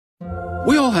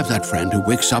We all have that friend who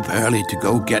wakes up early to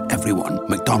go get everyone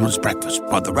McDonald's breakfast,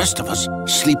 while the rest of us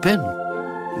sleep in.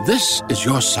 This is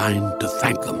your sign to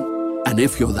thank them. And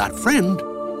if you're that friend,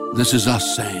 this is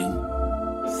us saying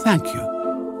thank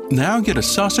you. Now get a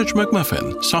sausage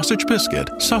McMuffin, sausage biscuit,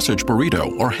 sausage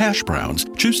burrito, or hash browns.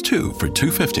 Choose 2 for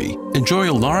 $2.50. Enjoy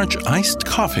a large iced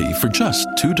coffee for just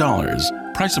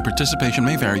 $2. Price and participation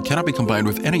may vary. Cannot be combined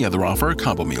with any other offer or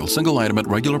combo meal. Single item at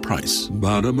regular price.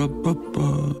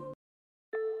 Ba-da-ba-ba-ba.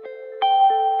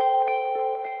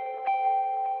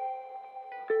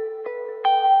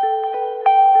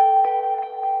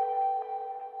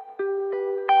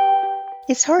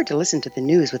 It's hard to listen to the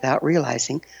news without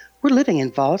realizing we're living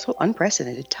in volatile,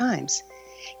 unprecedented times.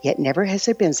 Yet never has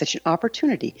there been such an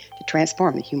opportunity to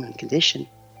transform the human condition.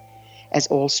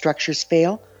 As old structures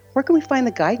fail, where can we find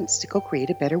the guidance to co-create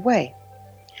a better way?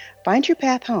 Find Your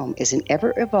Path Home is an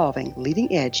ever-evolving,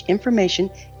 leading-edge information,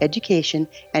 education,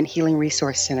 and healing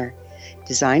resource center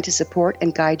designed to support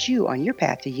and guide you on your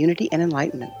path to unity and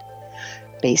enlightenment.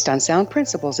 Based on sound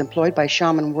principles employed by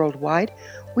shaman worldwide,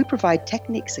 we provide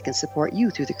techniques that can support you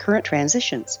through the current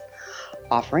transitions,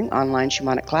 offering online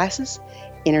shamanic classes,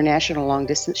 international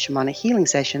long-distance shamanic healing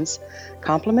sessions,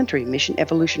 complimentary Mission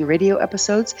Evolution radio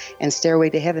episodes and Stairway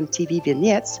to Heaven TV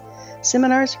vignettes,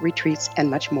 seminars, retreats,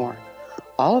 and much more.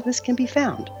 All of this can be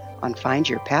found on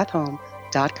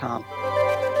findyourpathhome.com.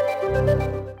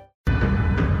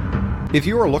 If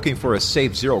you are looking for a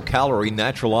safe, zero-calorie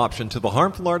natural option to the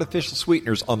harmful artificial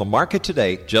sweeteners on the market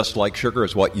today, Just Like Sugar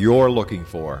is what you're looking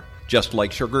for. Just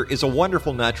Like Sugar is a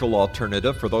wonderful natural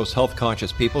alternative for those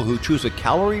health-conscious people who choose a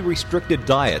calorie-restricted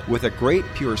diet with a great,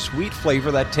 pure, sweet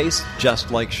flavor that tastes just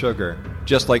like sugar.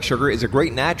 Just Like Sugar is a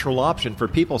great natural option for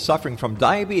people suffering from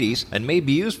diabetes and may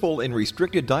be useful in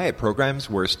restricted diet programs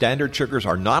where standard sugars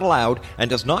are not allowed and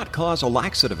does not cause a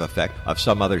laxative effect of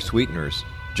some other sweeteners.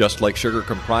 Just Like Sugar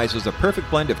comprises a perfect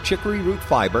blend of chicory root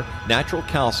fiber, natural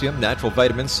calcium, natural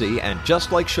vitamin C, and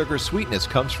Just Like Sugar's sweetness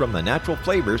comes from the natural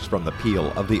flavors from the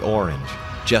peel of the orange.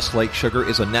 Just Like Sugar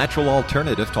is a natural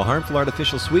alternative to harmful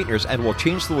artificial sweeteners and will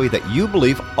change the way that you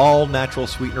believe all natural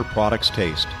sweetener products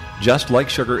taste. Just Like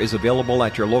Sugar is available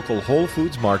at your local Whole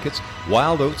Foods markets,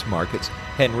 Wild Oats markets,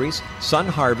 Henry's, Sun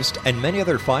Harvest, and many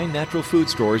other fine natural food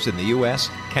stores in the U.S.,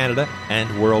 Canada,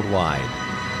 and worldwide.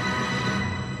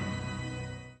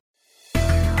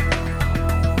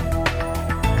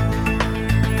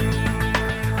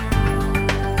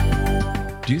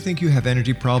 Do you think you have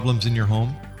energy problems in your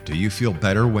home? Do you feel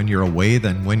better when you're away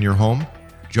than when you're home?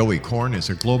 Joey Korn is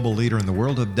a global leader in the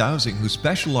world of dowsing who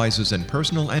specializes in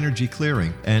personal energy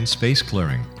clearing and space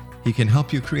clearing. He can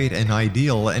help you create an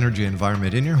ideal energy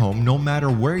environment in your home no matter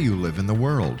where you live in the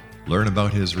world. Learn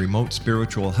about his remote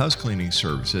spiritual house cleaning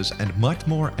services and much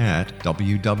more at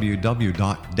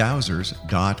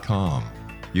www.dowsers.com.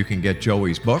 You can get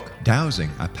Joey's book, Dowsing,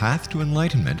 A Path to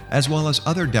Enlightenment, as well as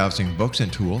other dowsing books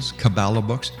and tools, Kabbalah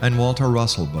books, and Walter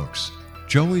Russell books.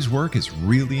 Joey's work is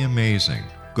really amazing.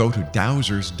 Go to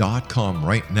dowsers.com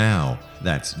right now.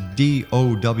 That's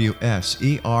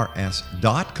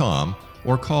DOWSERS.com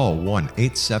or call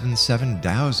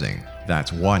 1-877-DOWSING.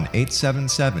 That's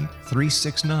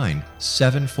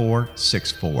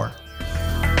 1-877-369-7464.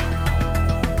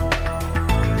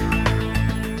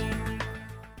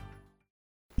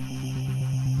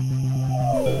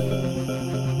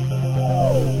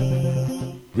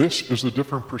 This is A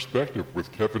Different Perspective with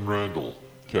Kevin Randall.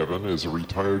 Kevin is a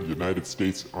retired United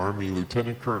States Army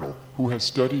Lieutenant Colonel who has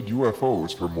studied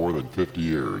UFOs for more than 50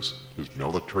 years. His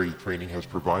military training has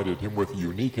provided him with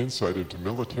unique insight into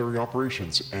military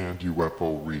operations and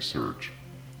UFO research.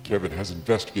 Kevin has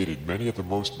investigated many of the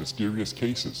most mysterious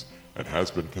cases and has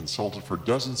been consulted for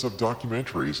dozens of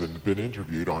documentaries and been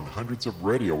interviewed on hundreds of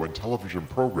radio and television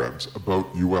programs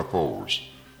about UFOs.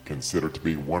 Considered to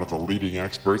be one of the leading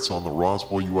experts on the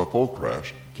Roswell UFO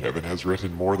crash, Kevin has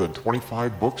written more than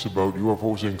 25 books about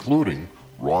UFOs, including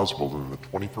Roswell in the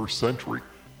 21st Century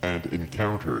and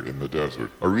Encounter in the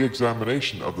Desert, a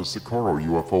re-examination of the Socorro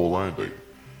UFO landing.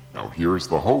 Now here's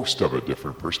the host of A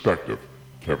Different Perspective,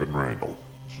 Kevin Randall.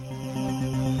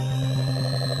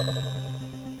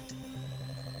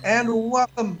 And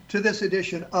welcome to this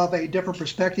edition of A Different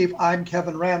Perspective. I'm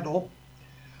Kevin Randall.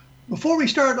 Before we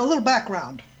start, a little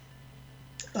background.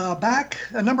 Back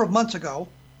a number of months ago,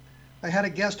 I had a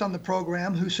guest on the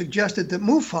program who suggested that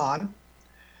MUFON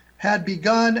had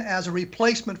begun as a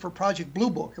replacement for Project Blue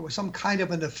Book. It was some kind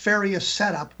of a nefarious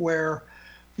setup where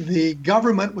the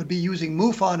government would be using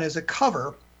MUFON as a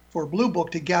cover for Blue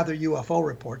Book to gather UFO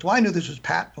reports. Well, I knew this was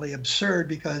patently absurd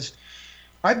because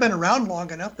I've been around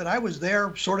long enough that I was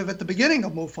there sort of at the beginning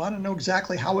of MUFON and know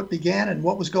exactly how it began and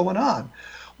what was going on.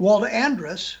 Walter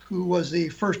Andrus, who was the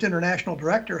first international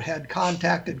director, had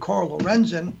contacted Carl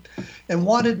Lorenzen and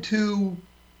wanted to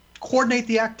coordinate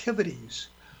the activities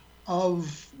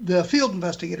of the field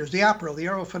investigators, the APRO, the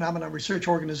Aero Phenomena Research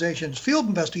Organization's field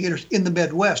investigators in the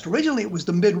Midwest. Originally, it was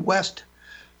the Midwest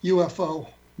UFO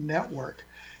Network,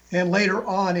 and later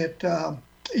on it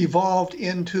evolved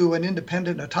into an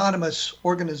independent autonomous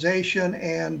organization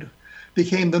and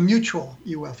became the Mutual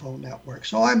UFO Network.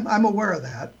 So I'm aware of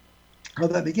that, how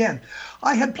that began.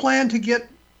 I had planned to get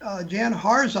Jan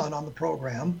Harzan on the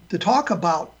program to talk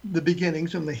about the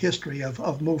beginnings and the history of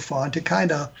MUFON, to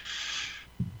kind of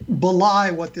belie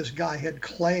what this guy had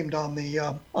claimed on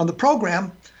the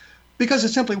program, because it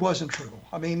simply wasn't true.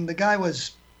 I mean, the guy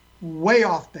was way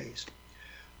off base.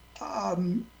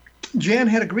 Jan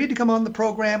had agreed to come on the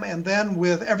program, and then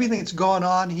with everything that's gone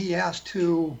on, he asked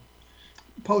to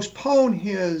postpone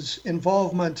his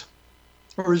involvement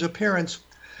or his appearance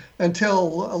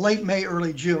until late May,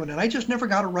 early June. And I just never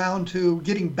got around to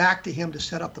getting back to him to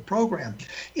set up the program.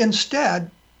 Instead,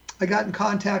 I got in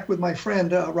contact with my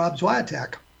friend Rob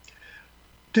Swiatek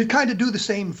to kind of do the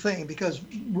same thing, because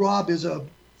Rob is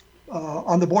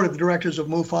on the board of directors of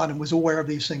MUFON and was aware of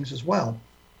these things as well.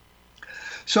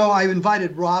 So I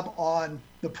invited Rob on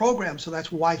the program, so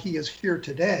that's why he is here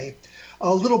today.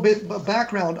 A little bit of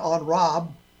background on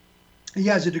Rob. He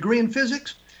has a degree in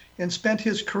physics and spent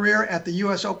his career at the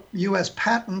U.S.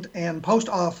 Patent and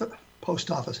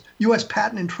U.S.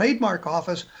 Patent and Trademark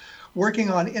Office, working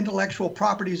on intellectual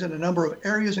properties in a number of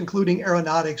areas, including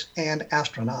aeronautics and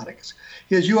astronautics.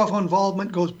 His UFO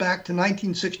involvement goes back to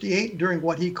 1968 during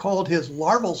what he called his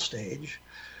larval stage,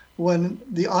 when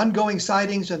the ongoing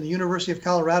sightings and the University of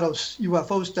Colorado's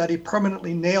UFO study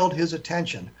permanently nailed his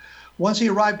attention. Once he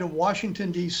arrived in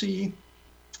Washington, D.C.,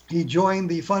 he joined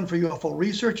the Fund for UFO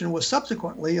Research and was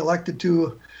subsequently elected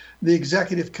to the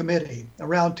executive committee.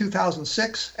 Around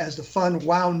 2006, as the fund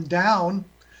wound down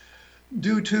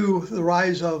due to the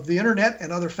rise of the internet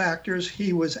and other factors,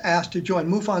 he was asked to join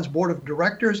MUFON's board of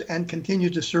directors and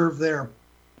continues to serve there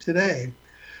today.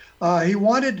 He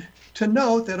wanted to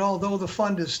note that although the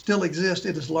fund still exists,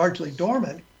 it is largely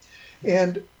dormant.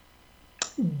 And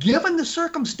given the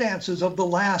circumstances of the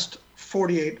last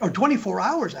 48 or 24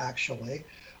 hours, actually,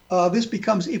 this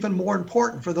becomes even more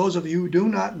important. For those of you who do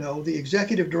not know, the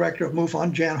executive director of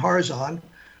MUFON, Jan Harzan,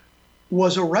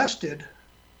 was arrested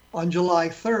on July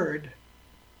 3rd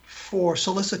for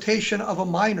solicitation of a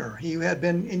minor. He had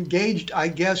been engaged, I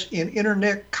guess, in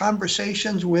internet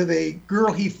conversations with a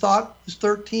girl he thought was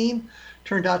 13,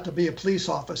 turned out to be a police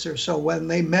officer. So when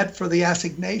they met for the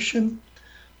assignation,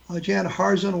 Jan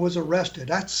Harzan was arrested.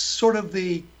 That's sort of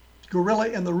the gorilla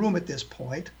in the room at this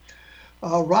point.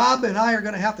 Rob and I are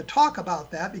going to have to talk about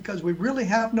that because we really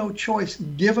have no choice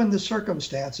given the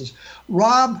circumstances.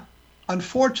 Rob,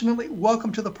 unfortunately,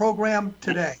 welcome to the program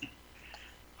today.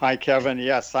 Hi, Kevin.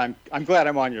 Yes, I'm glad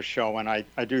I'm on your show, and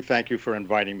I do thank you for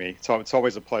inviting me. So it's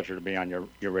always a pleasure to be on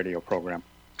your radio program.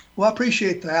 Well, I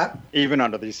appreciate that. Even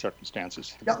under these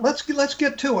circumstances. Yeah, let's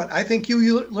get to it. I think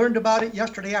you learned about it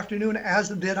yesterday afternoon, as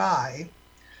did I.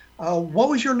 What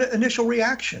was your initial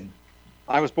reaction?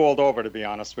 I was bowled over, to be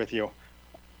honest with you.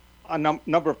 A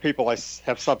number of people I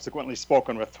have subsequently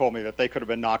spoken with told me that they could have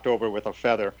been knocked over with a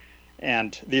feather,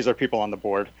 and these are people on the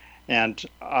board, and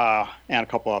a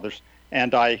couple others.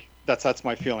 And that's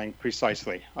my feeling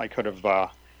precisely. I could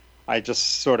have, I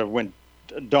just sort of went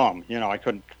dumb. You know, I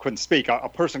couldn't speak. A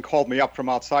person called me up from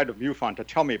outside of MUFON to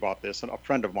tell me about this, and a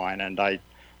friend of mine, and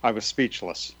I was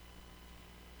speechless.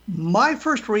 My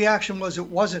first reaction was it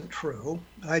wasn't true.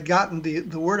 I'd gotten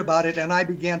the word about it, and I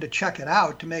began to check it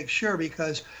out to make sure,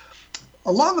 because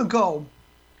long ago,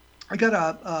 I got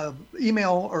a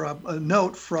email or a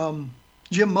note from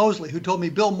Jim Mosley, who told me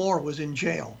Bill Moore was in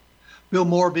jail. Bill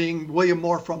Moore being William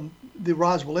Moore from the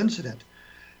Roswell incident.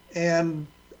 And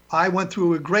I went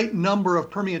through a great number of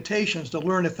permutations to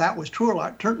learn if that was true or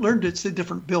not. Learned it's a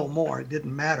different Bill Moore. It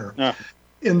didn't matter.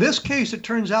 In this case, it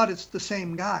turns out it's the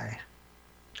same guy.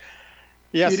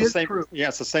 Yes, it's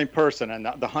the same person. And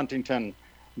the Huntington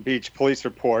Beach police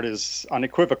report is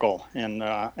unequivocal in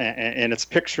its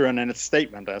picture and in its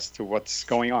statement as to what's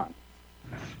going on.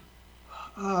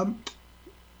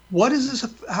 What is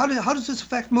this? How does this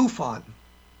affect MUFON?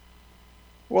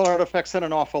 Well, it affects it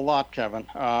an awful lot, Kevin.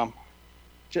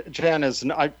 Jan is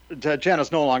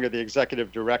no longer the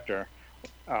executive director.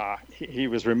 He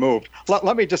was removed.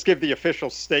 Let me just give the official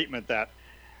statement that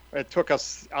it took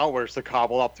us hours to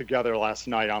cobble up together last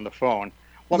night on the phone.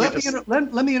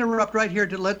 Let me interrupt right here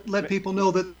to let people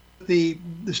know that the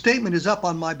statement is up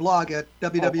on my blog at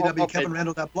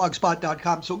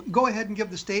www.kevinrandall.blogspot.com. So go ahead and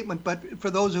give the statement. But for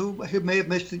those who may have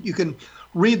missed it, you can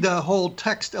read the whole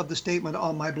text of the statement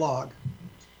on my blog.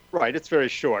 Right. It's very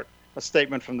short. A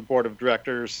statement from the board of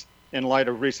directors. In light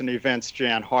of recent events,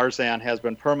 Jan Harzan has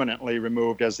been permanently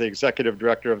removed as the executive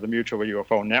director of the Mutual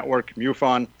UFO Network,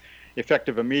 MUFON.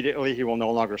 Effective immediately, he will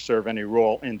no longer serve any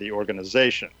role in the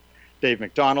organization. Dave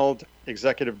McDonald,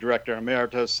 executive director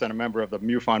emeritus and a member of the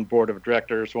MUFON board of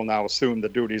directors, will now assume the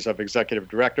duties of executive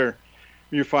director.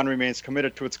 MUFON remains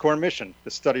committed to its core mission,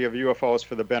 the study of UFOs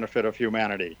for the benefit of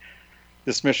humanity.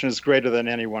 This mission is greater than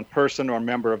any one person or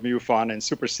member of MUFON and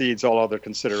supersedes all other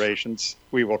considerations.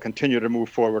 We will continue to move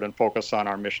forward and focus on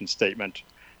our mission statement,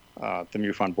 the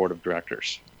MUFON Board of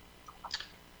Directors.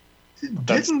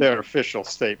 That's their official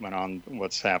statement on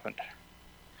what's happened.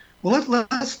 Well,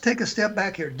 let's take a step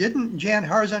back here. Didn't Jan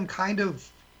Harzan kind of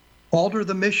alter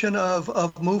the mission of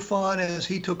MUFON as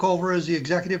he took over as the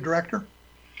executive director?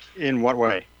 In what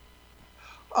way?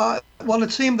 Well,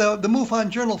 it seemed the MUFON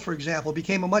Journal, for example,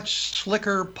 became a much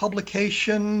slicker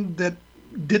publication that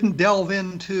didn't delve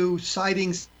into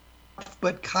sightings,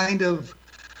 but kind of,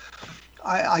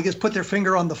 I guess, put their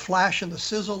finger on the flash and the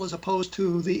sizzle as opposed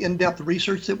to the in-depth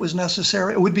research that was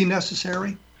necessary. It would be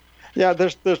necessary. Yeah,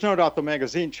 there's no doubt the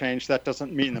magazine changed. That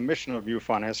doesn't mean the mission of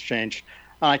MUFON has changed.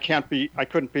 I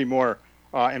couldn't be more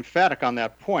emphatic on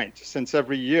that point. Since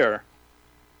every year,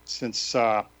 since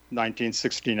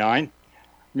 1969.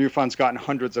 MUFON's gotten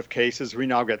hundreds of cases. We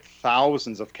now get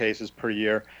thousands of cases per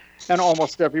year. And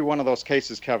almost every one of those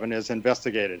cases, Kevin, is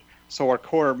investigated. So our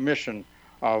core mission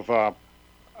of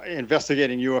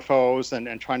investigating UFOs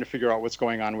and trying to figure out what's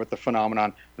going on with the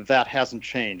phenomenon, that hasn't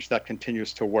changed. That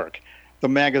continues to work. The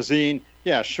magazine,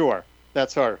 yeah, sure.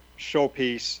 That's our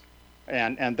showpiece.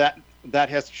 And that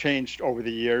has changed over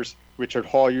the years. Richard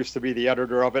Hall used to be the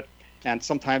editor of it. And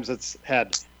sometimes it's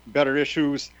had better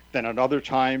issues than at other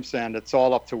times, and it's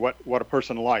all up to what a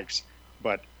person likes.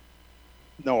 But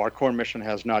no, our core mission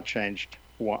has not changed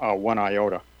one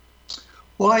iota.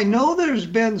 Well, I know there's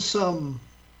been some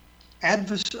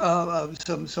adverse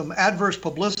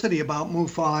publicity about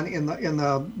MUFON in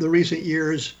the recent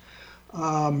years.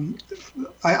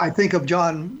 I think of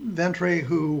John Ventre,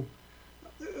 who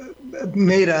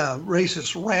made a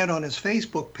racist rant on his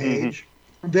Facebook page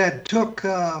that took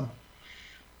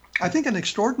I think an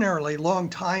extraordinarily long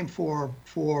time for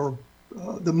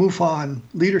the MUFON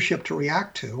leadership to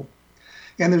react to.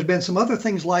 And there's been some other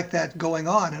things like that going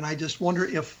on. And I just wonder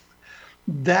if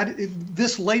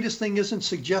this latest thing isn't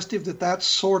suggestive that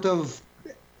sort of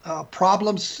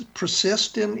problems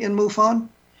persist in MUFON?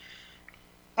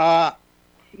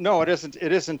 No, it isn't.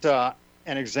 It isn't an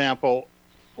example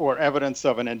or evidence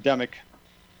of an endemic,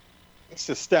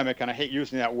 systemic, and I hate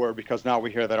using that word because now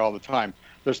we hear that all the time.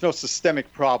 There's no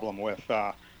systemic problem with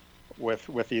either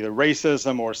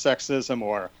racism or sexism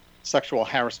or sexual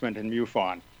harassment in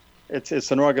MUFON.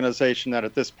 It's an organization that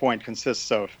at this point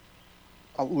consists of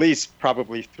at least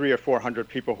probably 300 or 400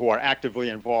 people who are actively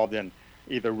involved in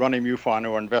either running MUFON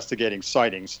or investigating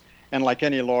sightings. And like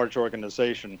any large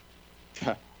organization,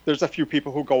 there's a few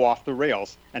people who go off the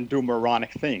rails and do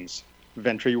moronic things.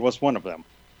 Ventre was one of them.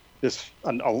 This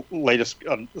latest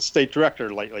state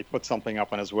director lately put something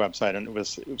up on his website, and it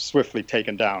was swiftly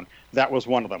taken down. That was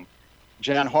one of them.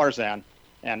 Jan Harzan,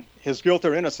 and his guilt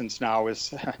or innocence now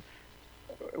is,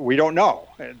 we don't know.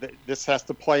 This has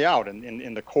to play out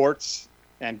in the courts,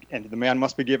 and the man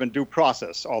must be given due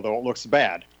process, although it looks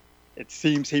bad. It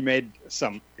seems he made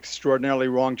some extraordinarily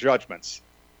wrong judgments.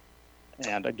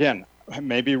 And again, I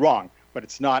may be wrong, but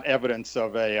it's not evidence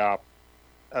of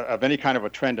any kind of a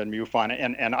trend in MUFON,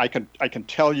 and I can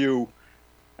tell you,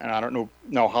 and I don't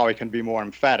know how I can be more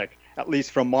emphatic, at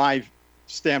least from my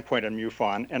standpoint in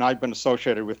MUFON, and I've been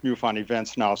associated with MUFON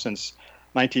events now since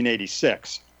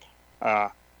 1986.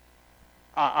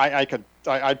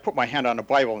 I'd put my hand on the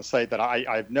Bible and say that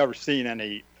I've never seen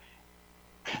any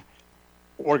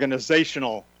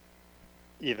organizational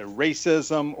either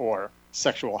racism or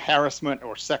sexual harassment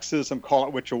or sexism, call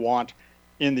it what you want,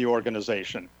 in the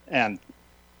organization. And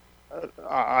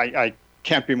I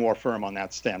can't be more firm on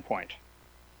that standpoint.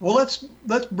 Well, let's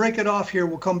break it off here.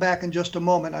 We'll come back in just a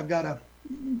moment. I've got to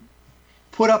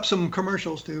put up some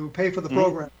commercials to pay for the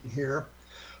program here.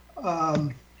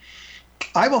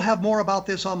 I will have more about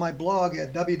this on my blog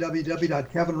at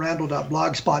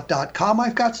www.kevinrandall.blogspot.com.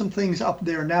 I've got some things up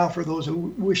there now for those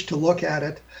who wish to look at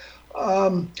it.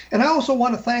 And I also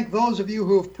want to thank those of you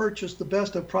who have purchased the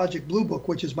Best of Project Blue Book,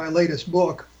 which is my latest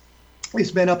book.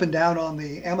 It's been up and down on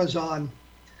the Amazon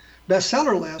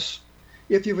bestseller list.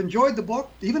 if you've enjoyed the book,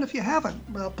 even if you haven't,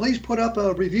 please put up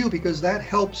a review, because that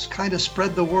helps kind of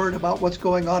spread the word about what's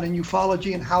going on in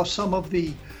ufology and how some of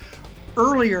the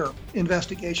earlier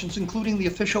investigations, including the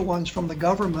official ones from the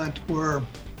government, were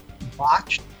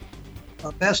botched,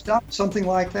 messed up, something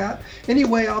like that.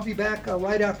 Anyway, I'll be back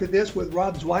right after this with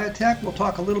Rob Swiatek. We'll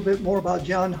talk a little bit more about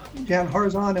Jan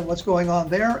Harzan and what's going on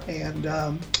there,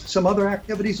 and some other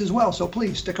activities as well. So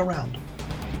please stick around.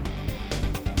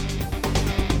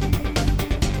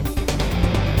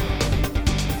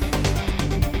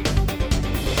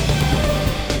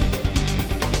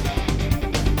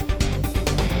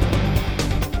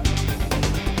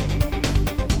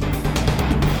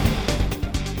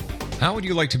 How would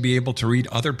you like to be able to read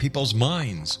other people's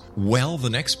minds? Well, the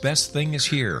next best thing is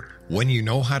here. When you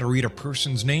know how to read a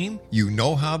person's name, you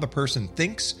know how the person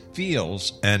thinks,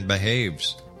 feels, and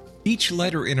behaves. Each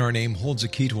letter in our name holds a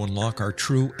key to unlock our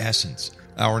true essence.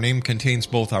 Our name contains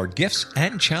both our gifts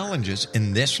and challenges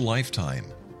in this lifetime.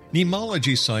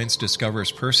 Nemology science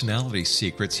discovers personality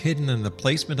secrets hidden in the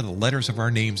placement of the letters of our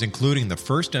names, including the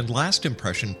first and last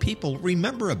impression people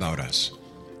remember about us.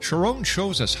 Sharon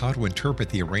shows us how to interpret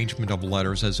the arrangement of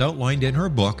letters as outlined in her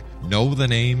book, Know the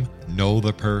Name, Know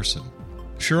the Person.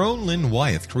 Sharon Lynn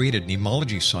Wyeth created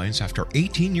nemology science after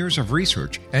 18 years of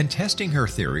research and testing her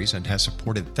theories, and has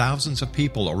supported thousands of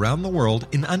people around the world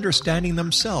in understanding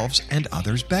themselves and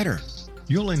others better.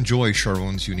 You'll enjoy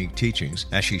Sharon's unique teachings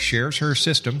as she shares her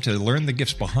system to learn the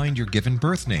gifts behind your given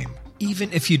birth name.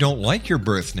 Even if you don't like your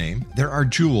birth name, there are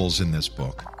jewels in this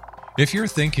book. If you're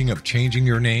thinking of changing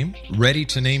your name, ready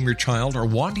to name your child, or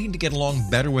wanting to get along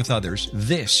better with others,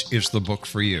 this is the book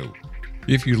for you.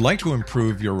 If you'd like to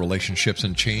improve your relationships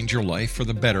and change your life for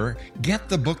the better, get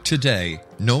the book today,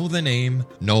 Know the Name,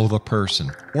 Know the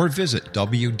Person, or visit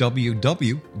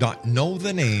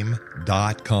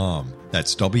www.knowthename.com.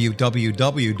 That's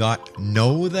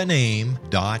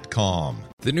www.knowthename.com.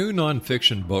 The new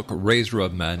nonfiction book, Razor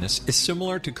of Madness, is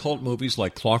similar to cult movies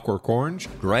like Clockwork Orange,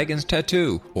 Dragon's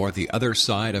Tattoo, or The Other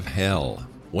Side of Hell.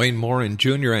 Wayne Morin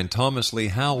Jr. and Thomas Lee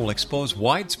Howe will expose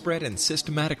widespread and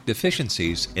systematic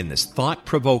deficiencies in this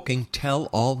thought-provoking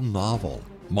tell-all novel.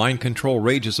 Mind control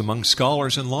rages among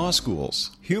scholars in law schools.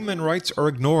 Human rights are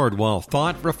ignored while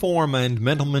thought reform and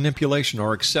mental manipulation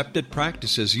are accepted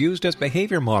practices used as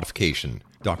behavior modification.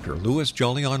 Dr. Louis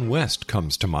Jolyon West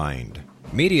comes to mind.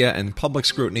 Media and public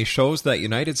scrutiny shows that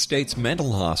United States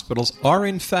mental hospitals are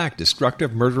in fact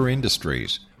destructive murder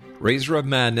industries. Razor of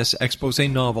Madness expose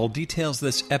novel details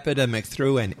this epidemic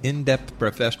through an in-depth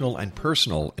professional and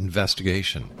personal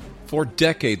investigation. For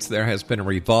decades, there has been a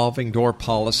revolving door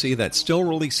policy that still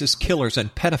releases killers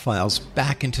and pedophiles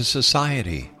back into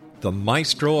society. The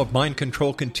maestro of mind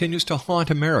control continues to haunt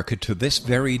America to this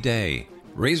very day.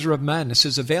 Razor of Madness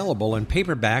is available in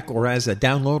paperback or as a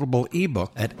downloadable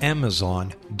ebook at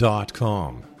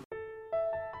Amazon.com.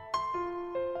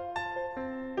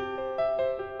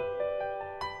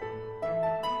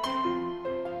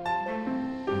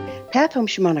 Path Home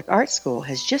Shamanic Art School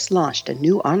has just launched a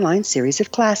new online series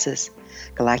of classes,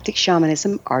 Galactic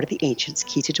Shamanism, Art of the Ancients,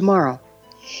 Key to Tomorrow.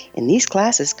 In these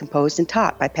classes, composed and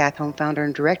taught by Path Home founder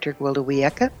and director Gwilda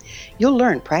Wiyaka, you'll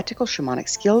learn practical shamanic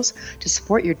skills to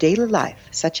support your daily life,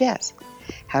 such as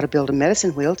how to build a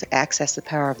medicine wheel to access the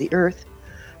power of the earth,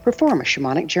 perform a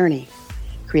shamanic journey,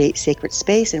 create sacred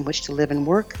space in which to live and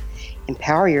work,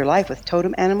 empower your life with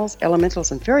totem animals,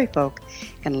 elementals, and fairy folk,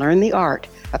 and learn the art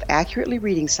of accurately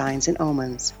reading signs and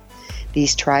omens.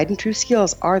 These tried and true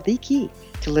skills are the key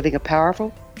to living a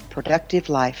powerful, productive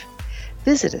life.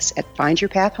 Visit us at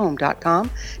findyourpathhome.com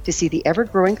to see the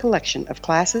ever-growing collection of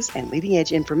classes and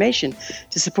leading-edge information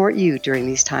to support you during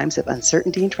these times of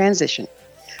uncertainty and transition.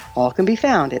 All can be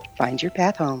found at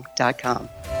findyourpathhome.com.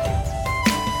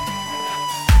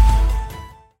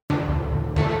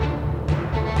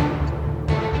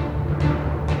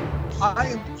 I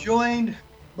am joined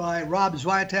by Rob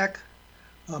Swiatek,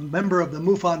 a member of the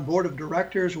MUFON Board of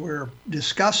Directors. We're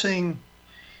discussing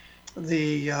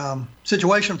the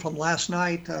situation from last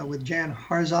night with Jan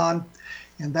Harzan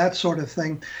and that sort of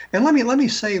thing. And let me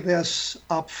say this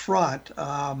up front.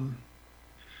 I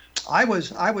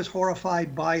was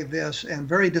horrified by this and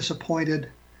very disappointed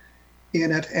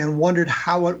in it, and wondered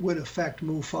how it would affect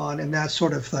MUFON and that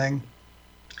sort of thing.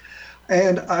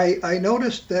 And I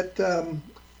noticed that,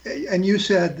 and you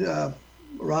said,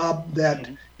 Rob, that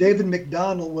David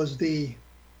McDonald was the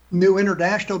new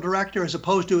international director as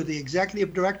opposed to the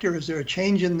executive director. Is there a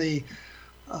change in the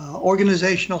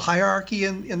organizational hierarchy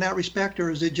in that respect, or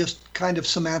is it just kind of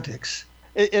semantics?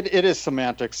 It is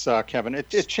semantics, Kevin. It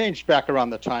changed back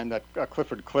around the time that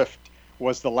Clifford Clift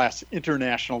was the last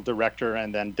international director,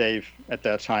 and then Dave at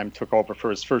that time took over for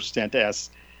his first stint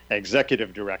as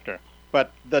executive director.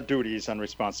 But the duties and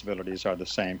responsibilities are the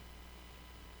same.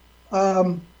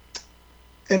 And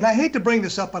I hate to bring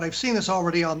this up, but I've seen this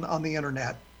already on the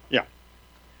internet. Yeah.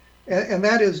 And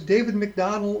that is David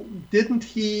McDonald. Didn't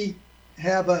he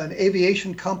have an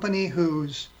aviation company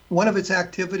whose one of its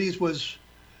activities was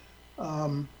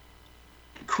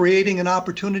creating an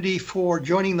opportunity for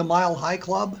joining the Mile High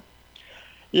Club?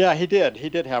 Yeah, he did. He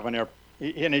did have and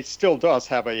he still does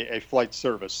have a flight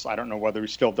service. I don't know whether he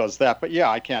still does that, but yeah,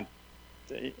 I can't,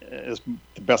 as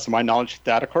the best of my knowledge,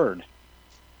 that occurred.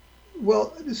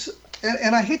 Well,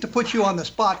 and I hate to put you on the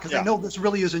spot because Yeah. I know this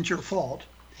really isn't your fault,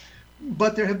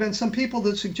 but there have been some people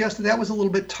that suggested that was a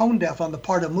little bit tone deaf on the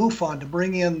part of MUFON to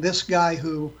bring in this guy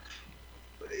who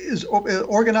is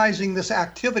organizing this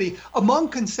activity among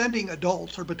consenting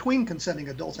adults, or between consenting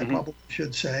adults, I probably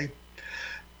should say.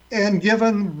 And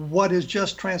given what has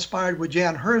just transpired with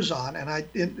Jan Harzan,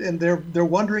 and they're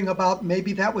wondering about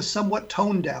maybe that was somewhat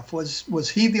tone deaf. Was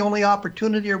he the only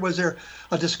opportunity, or was there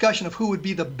a discussion of who would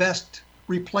be the best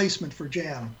replacement for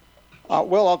Jan?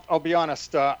 Well, I'll be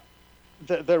honest.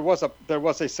 There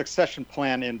was a succession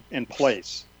plan in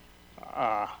place,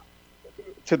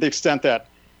 to the extent that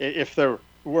if there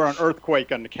were an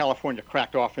earthquake and California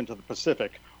cracked off into the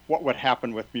Pacific, what would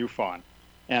happen with MUFON?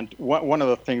 And one of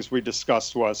the things we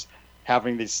discussed was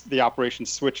having the operation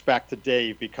switch back to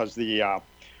Dave, because he had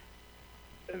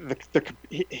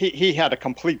a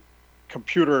complete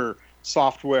computer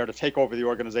software to take over the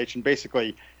organization.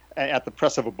 Basically, at the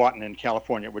press of a button in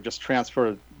California, it would just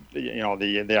transfer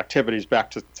the activities back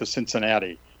to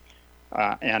Cincinnati,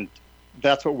 and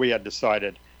that's what we had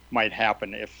decided might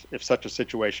happen if such a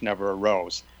situation ever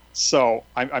arose. So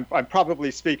I'm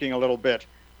probably speaking a little bit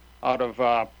out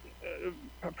of.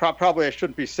 Probably I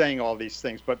shouldn't be saying all these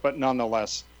things, but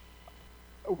nonetheless,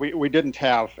 we didn't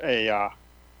have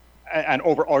an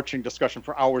overarching discussion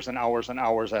for hours and hours and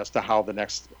hours as to how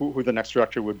who the next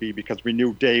director would be, because we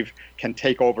knew Dave can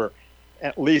take over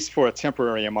at least for a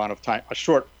temporary amount of time, a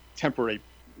short temporary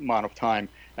amount of time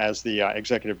as the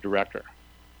executive director.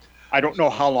 I don't know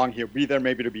how long he'll be there.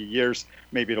 Maybe it'll be years,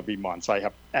 maybe it'll be months. I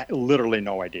have literally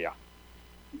no idea.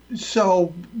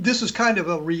 So this is kind of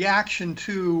a reaction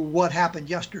to what happened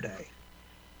yesterday.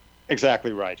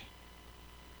 Exactly right.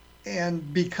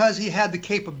 And because he had the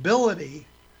capability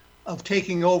of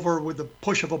taking over with the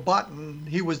push of a button,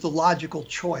 he was the logical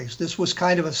choice. This was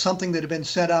kind of something that had been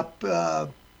set up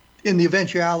in the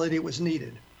eventuality it was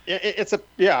needed. It's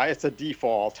a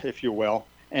default, if you will.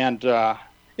 And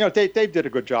Dave did a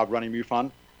good job running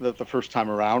MUFON the first time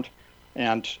around,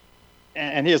 and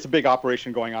he has a big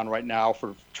operation going on right now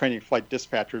for training flight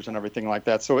dispatchers and everything like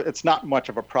that. So it's not much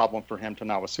of a problem for him to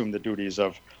now assume the duties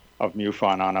of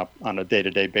MUFON on a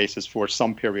day-to-day basis for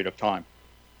some period of time.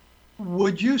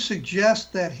 Would you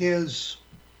suggest that his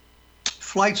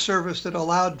flight service that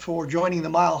allowed for joining the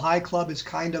Mile High Club is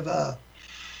kind of a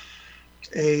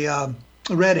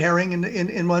red herring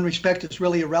in one respect? It's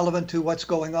really irrelevant to what's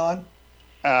going on?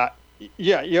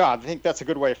 Yeah, I think that's a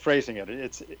good way of phrasing it.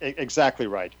 It's exactly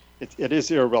right. It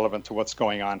is irrelevant to what's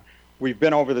going on. We've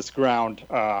been over this ground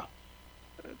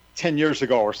 10 years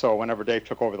ago or so, whenever Dave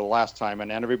took over the last time,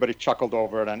 and everybody chuckled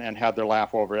over it and had their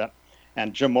laugh over it.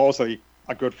 And Jim Mosley,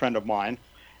 a good friend of mine,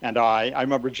 and I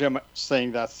remember Jim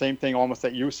saying that same thing almost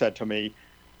that you said to me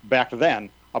back then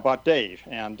about Dave.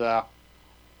 And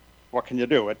what can you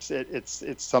do? It's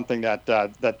something that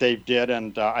Dave did,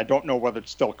 and I don't know whether it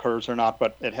still occurs or not,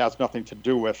 but it has nothing to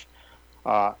do with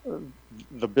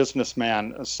the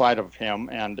businessman side of him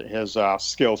and his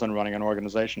skills in running an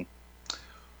organization.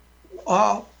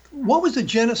 What was the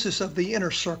genesis of the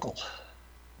Inner Circle?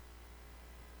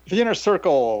 The Inner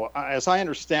Circle, as I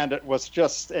understand it, was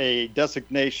just a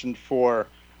designation for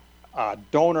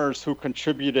donors who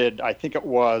contributed, I think it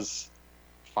was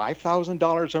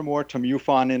 $5,000 or more to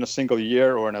MUFON in a single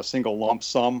year, or in a single lump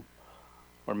sum,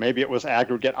 or maybe it was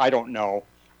aggregate, I don't know,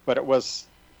 but it was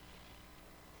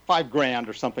 $5,000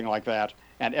 or something like that.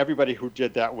 And everybody who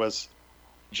did that was,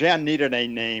 Jan needed a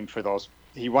name for those.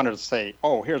 He wanted to say,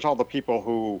 oh, here's all the people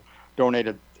who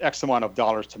donated X amount of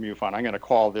dollars to MUFON. I'm going to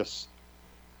call this,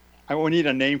 I will need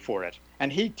a name for it.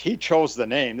 And he chose the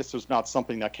name. This was not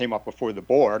something that came up before the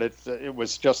board. It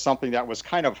was just something that was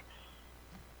kind of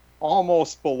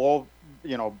almost below,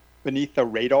 beneath the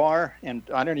radar. And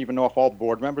I don't even know if all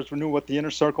board members knew what the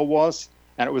Inner Circle was.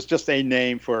 And it was just a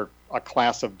name for a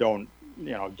class of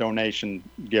donation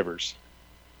givers.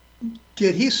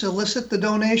 Did he solicit the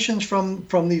donations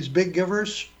from these big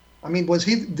givers? I mean,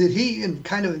 did he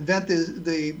kind of invent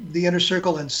the Inner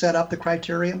Circle and set up the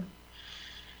criterion?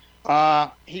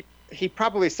 He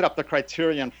probably set up the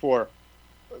criterion for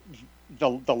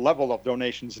the level of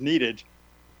donations needed.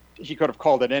 He could have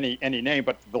called it any name,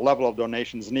 but the level of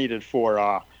donations needed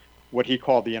for what he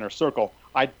called the inner circle.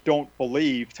 I don't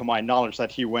believe, to my knowledge,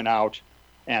 that he went out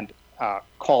and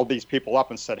called these people up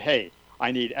and said, "Hey,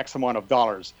 I need X amount of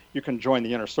dollars. You can join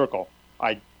the inner circle."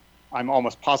 I'm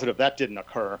almost positive that didn't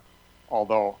occur,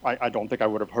 although I don't think I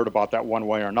would have heard about that one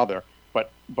way or another.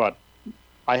 But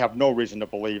I have no reason to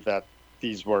believe that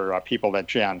these were people that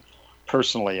Jan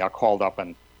personally called up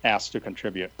and asked to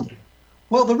contribute.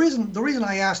 Well, the reason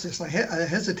I asked this, I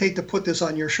hesitate to put this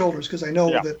on your shoulders because I know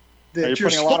that you're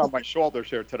putting a lot on my shoulders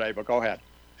here today. But go ahead.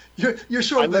 You're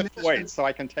sort of I lift weights, so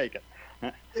I can take it.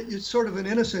 You're sort of an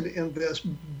innocent in this,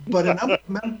 but a number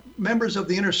of members of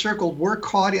the inner circle were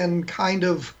caught in kind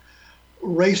of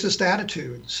racist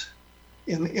attitudes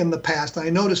in the past. I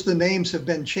noticed the names have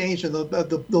been changed and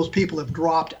those people have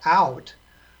dropped out.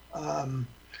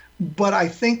 But I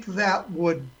think that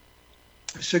would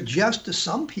suggest to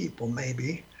some people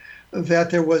maybe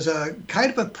that there was a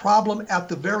kind of a problem at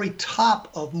the very top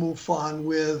of MUFON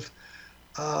with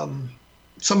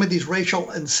some of these racial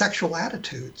and sexual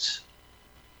attitudes.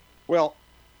 Well,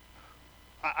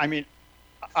 I mean,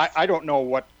 I don't know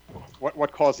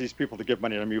what caused these people to give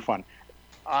money to MUFON.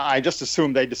 I just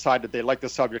assumed they decided they liked the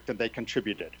subject and they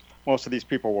contributed. Most of these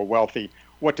people were wealthy.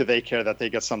 What do they care that they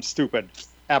get some stupid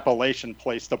appellation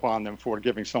placed upon them for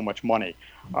giving so much money?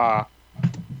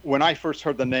 When I first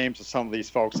heard the names of some of these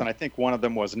folks, and I think one of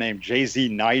them was named Jay-Z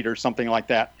Knight or something like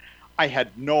that, I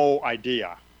had no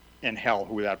idea in hell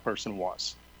who that person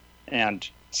was. And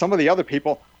some of the other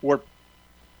people were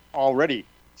already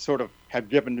sort of had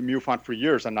given to MUFON for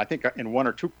years, and I think in one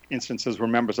or two instances were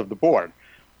members of the board.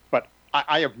 But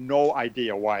I have no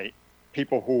idea why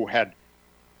people who had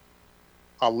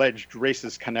alleged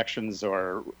racist connections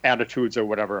or attitudes or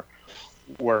whatever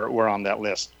were on that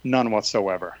list. None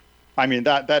whatsoever. I mean,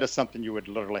 that is something you would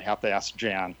literally have to ask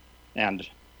Jan, and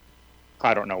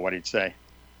I don't know what he'd say.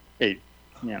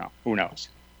 Who knows?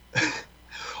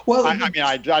 Well, I mean,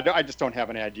 I just don't have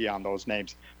any idea on those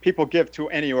names. People give to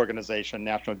any organization,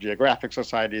 National Geographic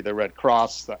Society, the Red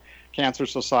Cross, the Cancer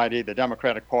Society, the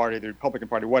Democratic Party, the Republican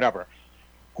Party, whatever.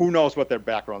 Who knows what their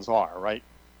backgrounds are, right?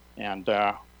 And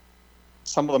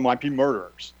some of them might be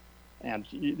murderers, and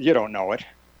you don't know it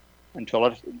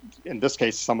until in this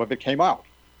case, some of it came out.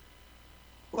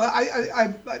 Well,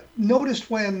 I noticed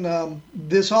when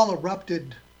this all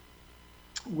erupted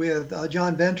with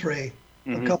John Ventre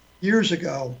a couple of years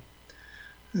ago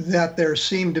that there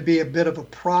seemed to be a bit of a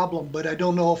problem, but I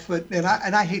don't know if it, and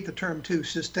I hate the term too,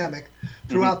 systemic,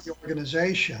 throughout the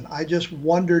organization. I just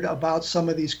wondered about some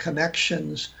of these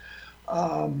connections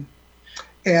and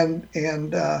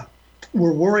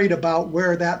we're worried about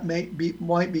where that might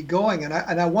be going. And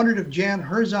I wondered if Jan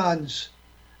Harzan's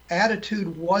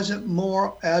attitude wasn't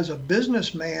more as a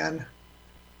businessman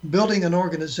building an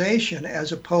organization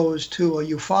as opposed to a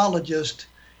ufologist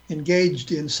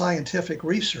engaged in scientific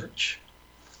research.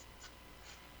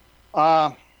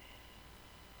 I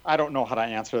don't know how to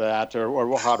answer that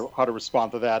or how to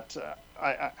respond to that.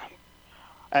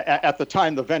 At the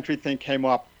time the Ventre thing came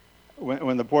up,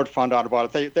 when the board found out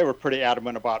about it, they were pretty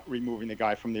adamant about removing the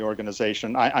guy from the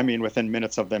organization. I mean, within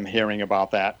minutes of them hearing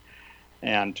about that.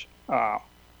 And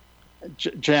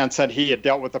Jan said he had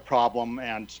dealt with the problem,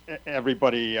 and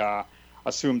everybody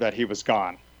assumed that he was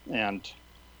gone. And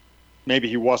maybe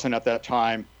he wasn't at that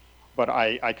time, but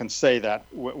I can say that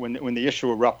when the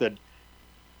issue erupted,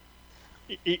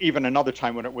 even another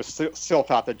time when it was still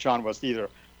thought that John was either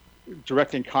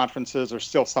directing conferences or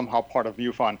still somehow part of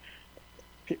MUFON,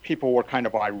 people were kind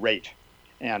of irate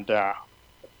and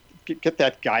get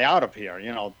that guy out of here,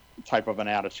 type of an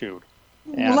attitude.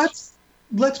 And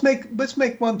let's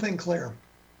make one thing clear,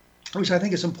 which I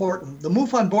think is important. The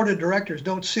MUFON board of directors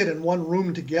don't sit in one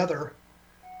room together.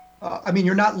 I mean,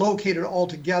 you're not located all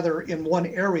together in one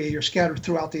area. You're scattered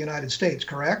throughout the United States,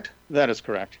 correct? That is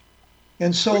correct.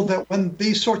 And so that when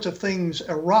these sorts of things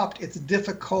erupt, it's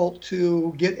difficult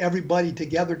to get everybody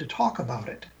together to talk about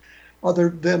it, other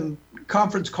than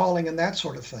conference calling and that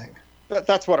sort of thing.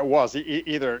 That's what it was.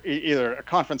 Either a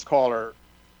conference call or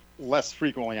less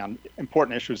frequently on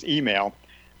important issues, email.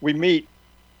 We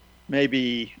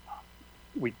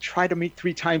try to meet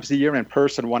 3 times a year in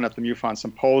person, one at the MUFON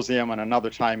Symposium and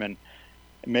another time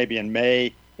maybe in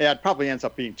May. Yeah, it probably ends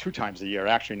up being 2 times a year,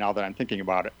 actually, now that I'm thinking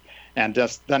about it. And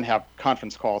just then have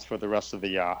conference calls for the rest of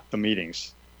the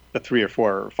meetings, the 3 or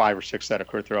 4 or 5 or 6 that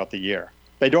occur throughout the year.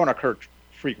 They don't occur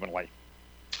frequently.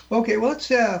 Okay, well,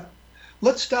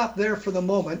 let's stop there for the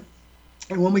moment.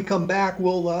 And when we come back,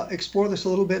 we'll explore this a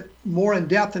little bit more in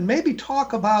depth and maybe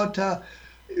talk about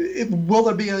will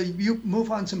there be a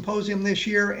MUFON symposium this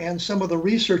year and some of the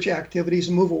research activities,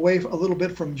 and move away a little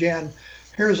bit from Jan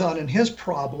Harzan and his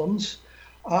problems.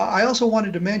 I also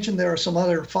wanted to mention there are some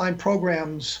other fine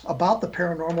programs about the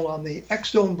paranormal on the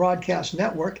X-Zone Broadcast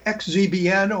Network,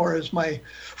 XZBN, or as my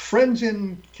friends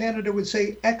in Canada would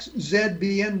say,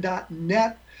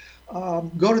 xzbn.net.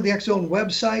 Go to the X-Zone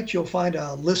website. You'll find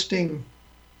a listing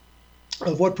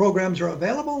of what programs are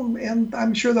available, and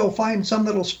I'm sure they'll find some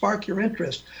that'll spark your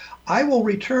interest. I will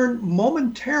return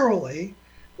momentarily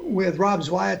with Rob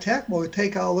Swiatek. We'll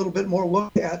take a little bit more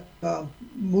look at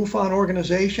MUFON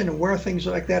organization and where things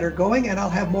like that are going, and I'll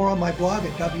have more on my blog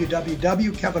at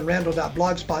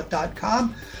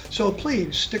www.kevinrandle.blogspot.com, so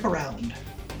please stick around.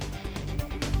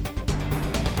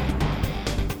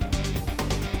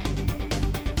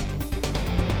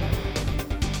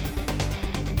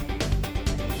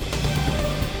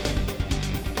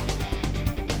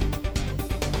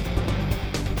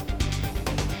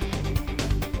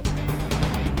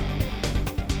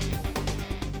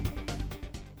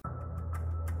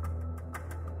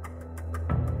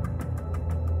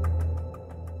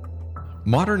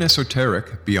 Modern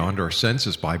Esoteric, Beyond Our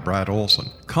Senses by Brad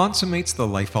Olson, consummates the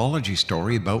lifeology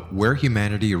story about where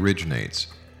humanity originates.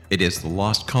 It is the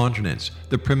lost continents,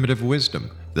 the primitive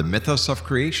wisdom, the mythos of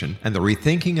creation, and the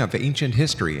rethinking of ancient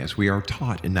history as we are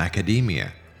taught in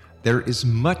academia. There is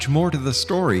much more to the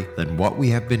story than what we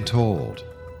have been told.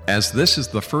 As this is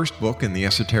the first book in the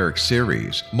Esoteric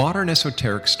series, Modern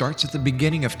Esoteric starts at the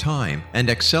beginning of time and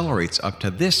accelerates up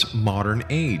to this modern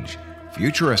age.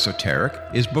 Future Esoteric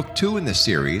is book 2 in the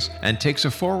series and takes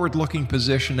a forward-looking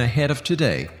position ahead of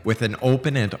today with an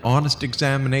open and honest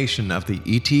examination of the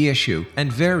ET issue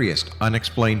and various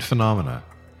unexplained phenomena.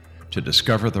 To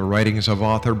discover the writings of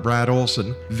author Brad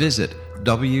Olson, visit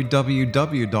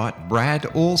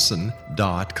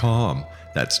www.bradolson.com.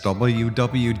 That's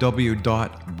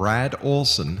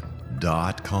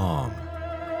www.bradolson.com.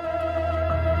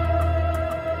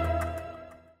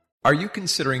 Are you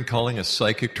considering calling a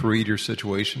psychic to read your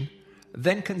situation?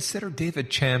 Then consider David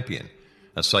Champion,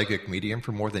 a psychic medium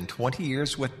for more than 20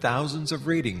 years with thousands of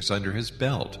readings under his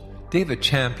belt. David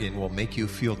Champion will make you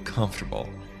feel comfortable.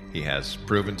 He has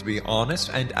proven to be honest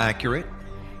and accurate.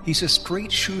 He's a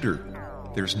straight shooter.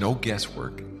 There's no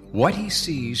guesswork. What he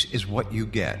sees is what you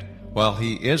get. While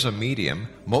he is a medium,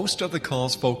 most of the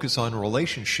calls focus on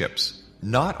relationships,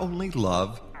 not only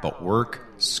love, but work,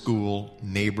 school,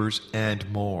 neighbors, and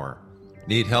more.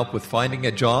 Need help with finding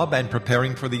a job and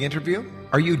preparing for the interview?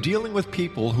 Are you dealing with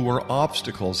people who are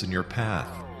obstacles in your path?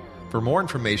 For more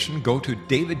information, go to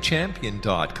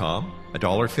davidchampion.com,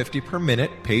 $1.50 per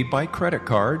minute paid by credit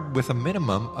card with a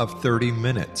minimum of 30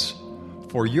 minutes.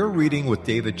 For your reading with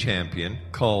David Champion,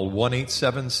 call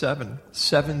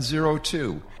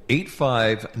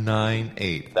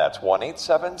 1-877-702-8598. That's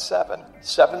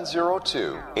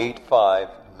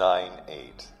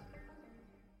 1-877-702-8598.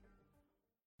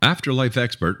 Afterlife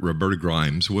expert Roberta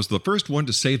Grimes was the first one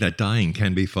to say that dying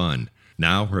can be fun.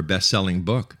 Now her best-selling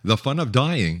book, The Fun of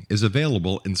Dying, is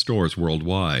available in stores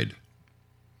worldwide.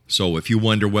 So if you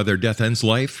wonder whether death ends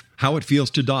life, how it feels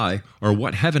to die, or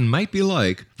what heaven might be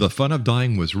like, The Fun of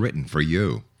Dying was written for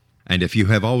you. And if you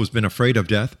have always been afraid of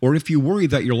death, or if you worry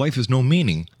that your life has no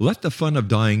meaning, let The Fun of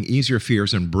Dying ease your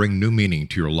fears and bring new meaning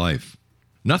to your life.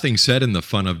 Nothing said in The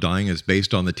Fun of Dying is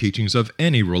based on the teachings of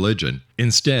any religion.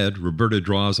 Instead, Roberta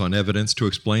draws on evidence to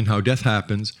explain how death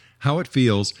happens, how it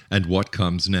feels, and what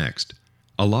comes next.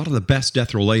 A lot of the best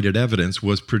death-related evidence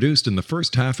was produced in the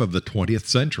first half of the 20th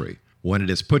century. When it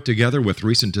is put together with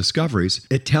recent discoveries,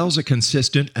 it tells a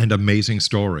consistent and amazing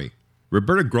story.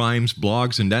 Roberta Grimes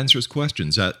blogs and answers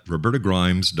questions at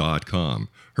robertagrimes.com.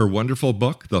 Her wonderful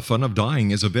book, The Fun of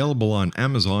Dying, is available on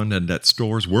Amazon and at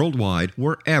stores worldwide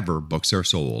wherever books are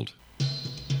sold.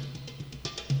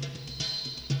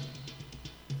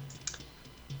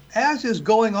 As is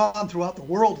going on throughout the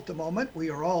world at the moment, we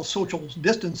are all social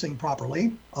distancing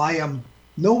properly. I am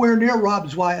nowhere near Rob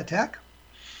Swiatek,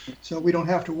 so we don't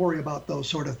have to worry about those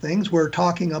sort of things. We're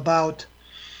talking about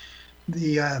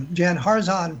the Jan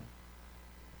Harzan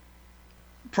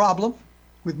problem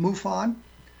with MUFON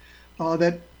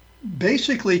that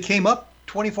basically came up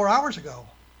 24 hours ago.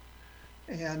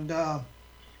 And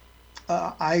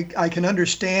I can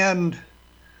understand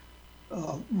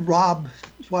Rob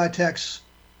Swiatek's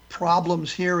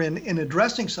problems here in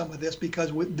addressing some of this,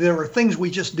 because there are things we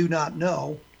just do not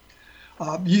know.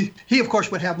 He, of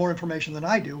course, would have more information than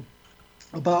I do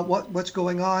about what's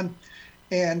going on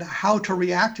and how to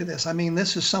react to this. I mean,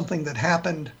 this is something that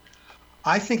happened.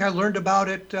 I think I learned about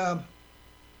it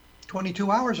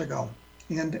 22 hours ago,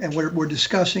 and we're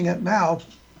discussing it now.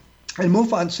 And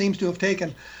MUFON seems to have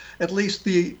taken at least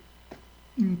the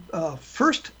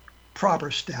first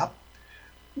proper step.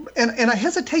 And I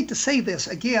hesitate to say this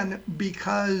again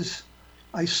because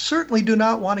I certainly do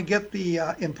not want to get the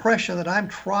impression that I'm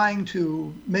trying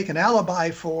to make an alibi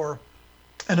for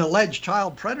an alleged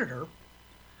child predator.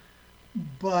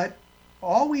 But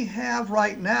all we have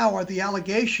right now are the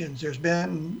allegations. He's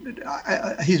been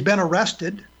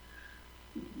arrested.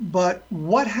 But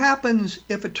what happens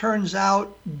if it turns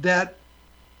out that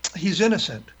he's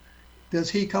innocent? Does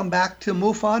he come back to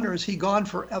MUFON, or is he gone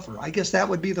forever? I guess that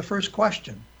would be the first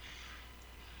question.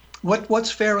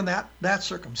 What's fair in that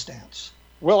circumstance?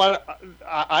 Well,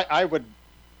 I would.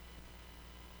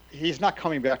 He's not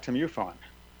coming back to MUFON.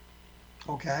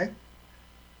 Okay.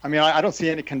 I mean, I don't see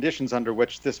any conditions under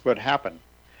which this would happen,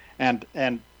 and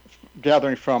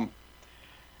gathering from.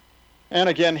 And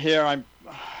again, here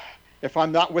if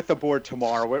I'm not with the board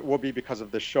tomorrow, it will be because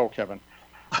of this show, Kevin.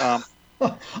 I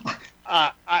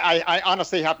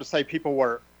honestly have to say people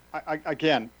were,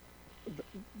 again,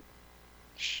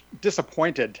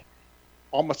 disappointed,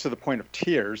 almost to the point of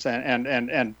tears,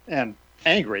 and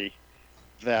angry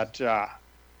that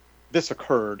this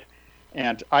occurred.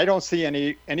 And I don't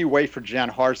see any way for Jan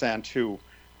Harzan to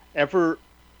ever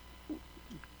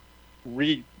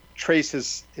retrace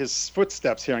his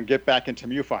footsteps here and get back into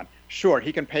MUFON. Sure,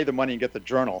 he can pay the money and get the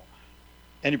journal.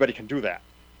 Anybody can do that.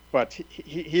 But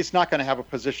he's not going to have a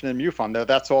position in MUFON.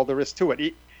 That's all there is to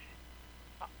it.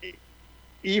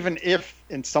 Even if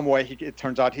in some way it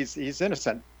turns out he's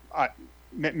innocent,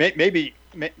 maybe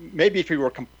if he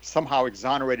were somehow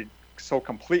exonerated so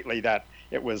completely that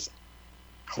it was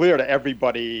clear to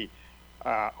everybody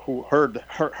who heard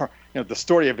the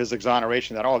story of his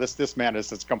exoneration that this man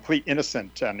is complete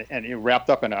innocent and he wrapped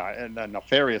up in a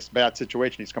nefarious bad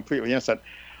situation. He's completely innocent.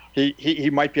 He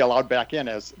might be allowed back in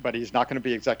but he's not going to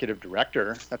be executive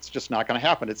director. That's just not going to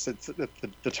happen.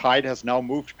 The tide has now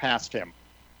moved past him,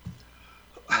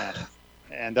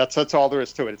 and that's all there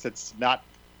is to it. It's not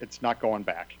going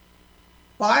back.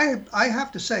 Well, I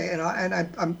have to say, and I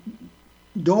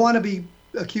don't want to be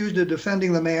accused of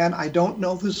defending the man. I don't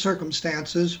know the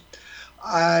circumstances.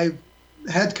 I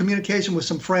had communication with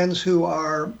some friends who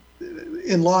are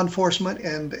in law enforcement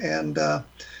and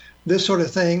this sort of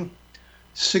thing,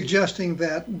 suggesting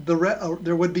that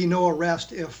there would be no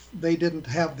arrest if they didn't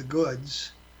have the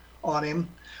goods on him.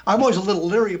 I'm always a little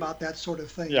leery about that sort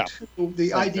of thing. Yeah. Too.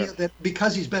 The idea that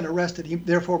because he's been arrested, he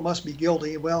therefore must be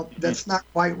guilty. Well, that's not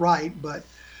quite right, but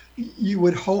you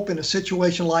would hope in a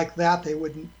situation like that they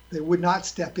would not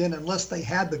step in unless they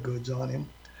had the goods on him.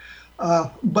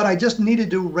 But I just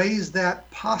needed to raise that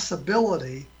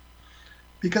possibility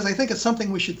because I think it's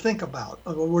something we should think about.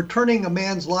 We're turning a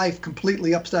man's life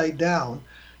completely upside down.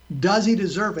 Does he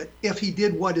deserve it? If he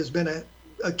did what has been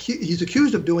he's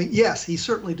accused of doing, yes, he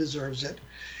certainly deserves it.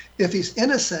 If he's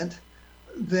innocent,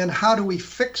 then how do we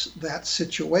fix that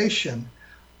situation?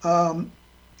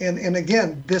 And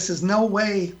again, this is no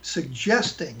way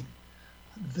suggesting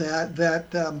that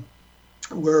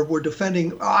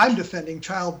I'm defending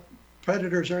child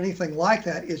predators or anything like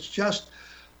that. It's just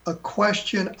a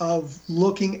question of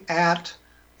looking at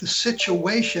the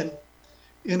situation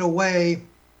in a way,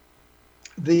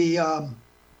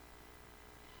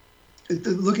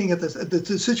 looking at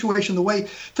the situation, the way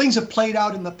things have played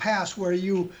out in the past, where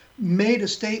you made a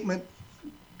statement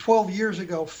 12 years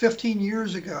ago, 15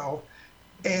 years ago,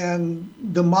 and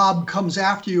the mob comes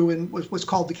after you in what's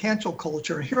called the cancel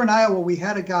culture. Here in Iowa, we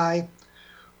had a guy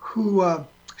who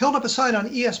held up a sign on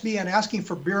ESPN asking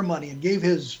for beer money and gave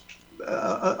his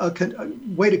a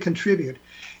way to contribute,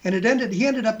 and he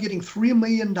ended up getting $3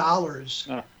 million,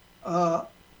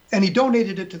 and he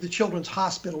donated it to the Children's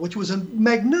Hospital, which was a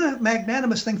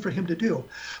magnanimous thing for him to do.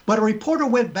 But a reporter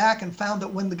went back and found that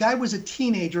when the guy was a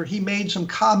teenager, he made some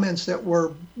comments that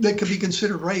could be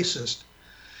considered racist.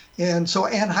 And so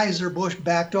Anheuser-Busch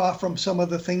backed off from some of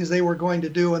the things they were going to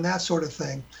do and that sort of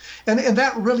thing. And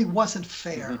that really wasn't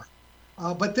fair.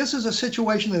 Mm-hmm. But this is a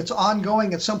situation that's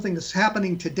ongoing. It's something that's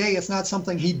happening today. It's not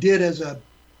something he did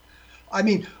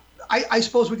I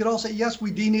suppose we could all say, yes,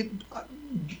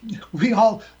 we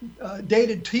all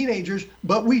dated teenagers,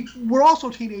 but we were also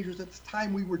teenagers at the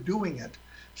time we were doing it.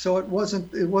 So it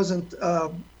wasn't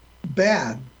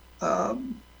bad.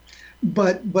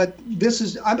 But this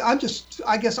is,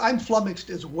 I guess I'm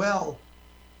flummoxed as well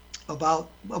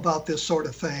about this sort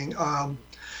of thing.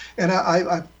 And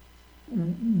I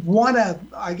want to,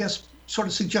 I guess, sort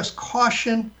of suggest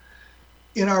caution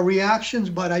in our reactions,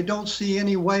 but I don't see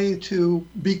any way to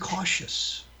be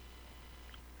cautious.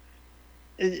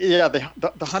 Yeah,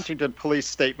 the Huntington police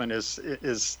statement is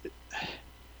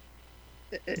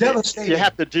devastating. You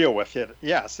have to deal with it.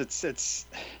 Yes, it's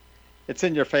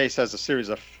in your face as a series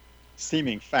of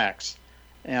seeming facts,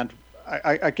 and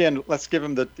again, let's give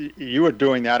him you are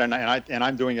doing that, and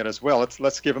I'm doing it as well.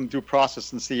 Let's give him due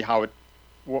process and see how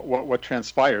what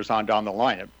transpires on down the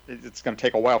line. It's going to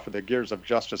take a while for the gears of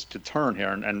justice to turn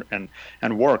here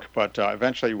and work, but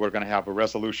eventually we're going to have a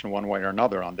resolution one way or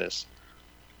another on this,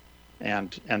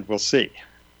 and we'll see.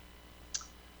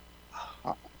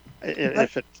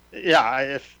 If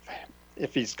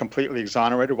he's completely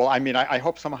exonerated, well, I mean, I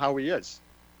hope somehow he is.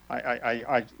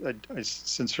 I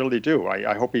sincerely do.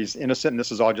 I hope he's innocent, and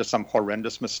this is all just some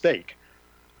horrendous mistake.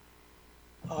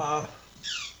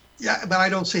 Yeah, but I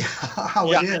don't see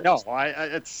how it is. No,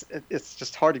 it's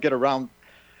just hard to get around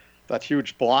that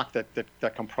huge block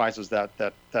that comprises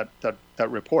that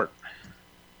report.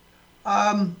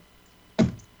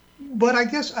 But I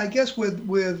guess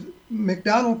with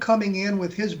McDonald coming in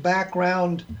with his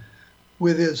background,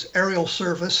 with his aerial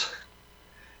service,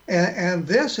 and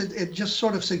this, it just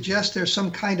sort of suggests there's some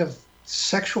kind of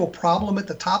sexual problem at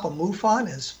the top of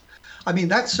MUFON. I mean,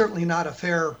 that's certainly not a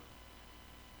fair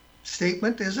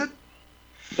statement, is it?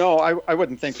 No, I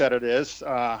wouldn't think that it is.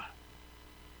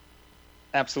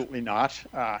 Absolutely not.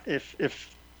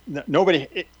 If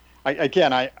nobody,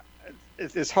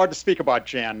 it's hard to speak about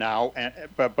Jan now,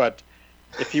 but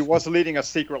if he was leading a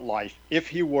secret life,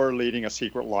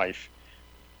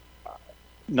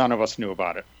 none of us knew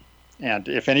about it. And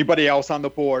if anybody else on the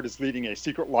board is leading a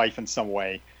secret life in some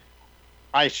way,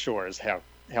 I sure as hell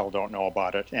don't know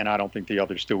about it, and I don't think the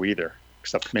others do either,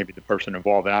 except maybe the person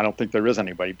involved. And I don't think there is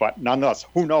anybody. But nonetheless,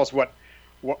 who knows what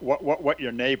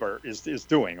your neighbor is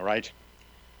doing, right?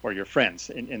 Or your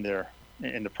friends in the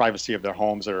privacy of their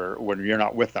homes, or when you're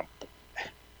not with them.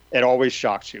 It always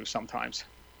shocks you sometimes.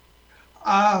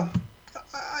 Yeah,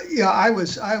 I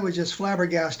was just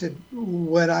flabbergasted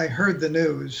when I heard the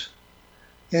news,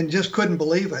 and just couldn't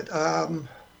believe it.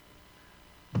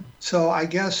 So I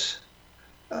guess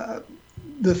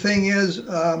the thing is,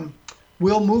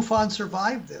 will MUFON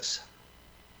survive this?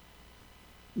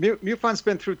 MUFON's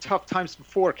been through tough times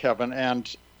before, Kevin,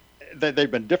 and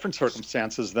they've been different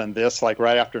circumstances than this. Like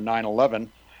right after 9/11,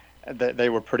 they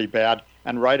were pretty bad,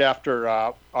 and right after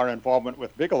our involvement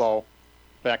with Bigelow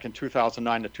back in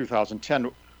 2009 to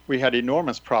 2010, we had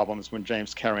enormous problems when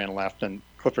James Carrion left and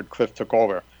Clifford Cliff took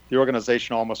over. The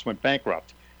organization almost went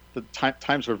bankrupt. The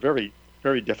times were very,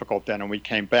 very difficult then, and we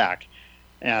came back.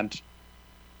 And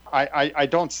I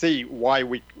don't see why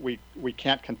we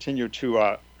can't continue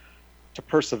to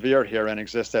persevere here and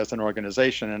exist as an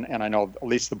organization. And I know at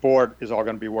least the board is all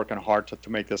going to be working hard to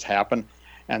make this happen.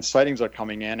 And sightings are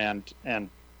coming in, and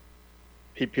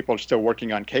people are still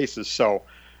working on cases. So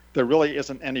there really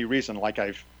isn't any reason, like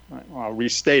I've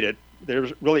restated, there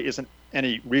really isn't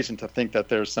any reason to think that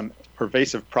there's some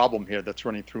pervasive problem here that's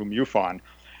running through MUFON,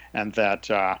 and that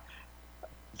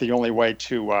the only way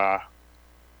to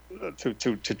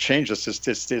change this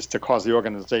is to cause the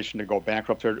organization to go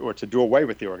bankrupt or to do away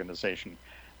with the organization.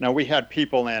 Now, we had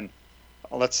people in,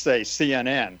 let's say,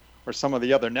 CNN or some of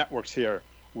the other networks here.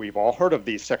 We've all heard of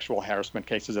these sexual harassment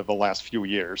cases of the last few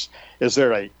years. Is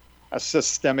there a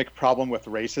systemic problem with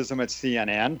racism at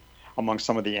CNN among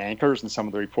some of the anchors and some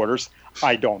of the reporters?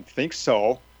 I don't think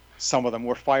so. Some of them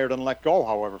were fired and let go,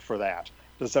 however, for that.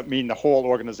 Does that mean the whole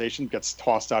organization gets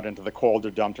tossed out into the cold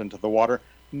or dumped into the water?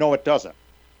 No, it doesn't.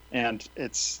 And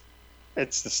it's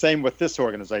the same with this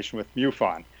organization, with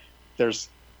MUFON. There's,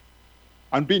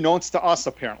 unbeknownst to us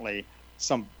apparently,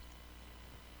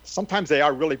 sometimes they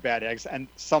are really bad eggs, and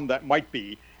some that might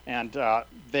be, and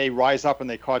they rise up and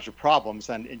they cause you problems,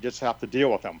 and you just have to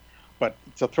deal with them. But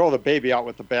to throw the baby out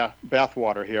with the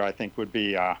bathwater here, I think would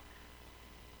be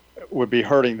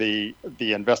hurting the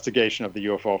investigation of the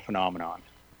UFO phenomenon.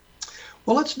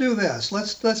 Well, let's do this.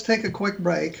 Let's take a quick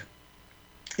break,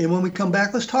 and when we come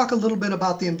back, let's talk a little bit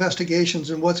about the investigations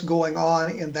and what's going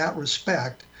on in that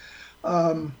respect.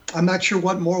 I'm not sure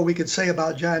what more we could say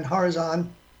about Jan Harzan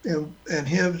and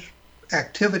his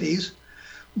activities,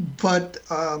 but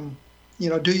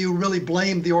do you really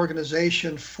blame the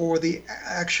organization for the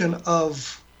action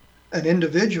of an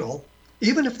individual,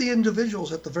 even if the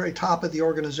individual's at the very top of the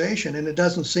organization, and it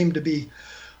doesn't seem to be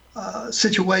a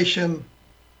situation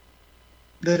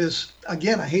that is,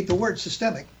 again, I hate the word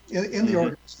systemic in the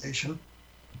organization,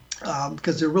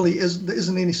 because there really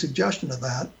isn't any suggestion of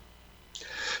that.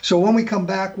 So when we come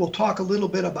back, we'll talk a little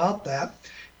bit about that.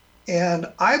 And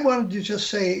I wanted to just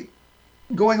say,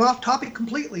 going off topic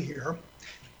completely here,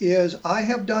 is I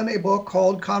have done a book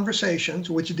called Conversations,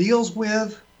 which deals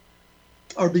with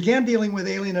or began dealing with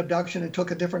alien abduction and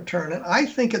took a different turn. And I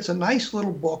think it's a nice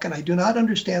little book, and I do not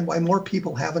understand why more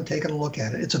people haven't taken a look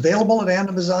at it. It's available at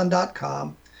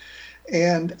Amazon.com.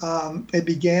 And it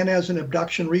began as an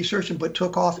abduction research, but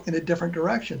took off in a different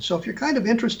direction. So if you're kind of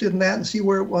interested in that and see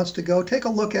where it wants to go, take a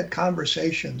look at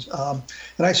Conversations. And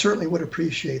I certainly would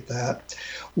appreciate that.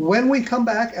 When we come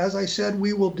back, as I said,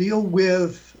 we will deal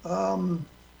with, in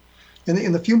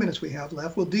the few minutes we have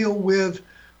left, we'll deal with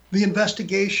the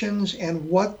investigations and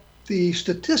what the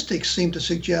statistics seem to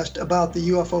suggest about the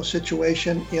UFO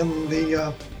situation in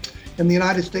the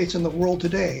United States and the world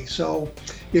today. So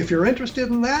if you're interested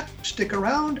in that, stick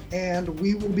around, and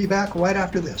we will be back right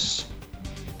after this.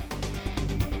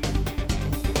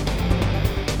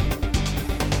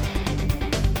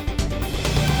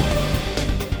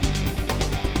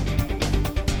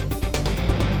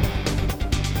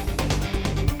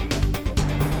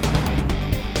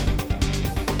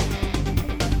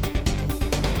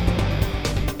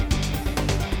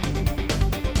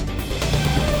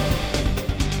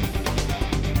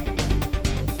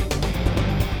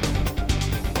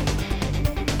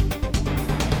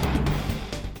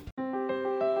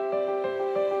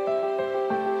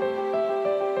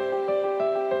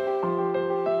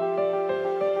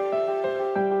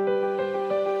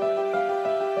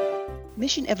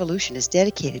 Mission Evolution is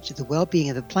dedicated to the well-being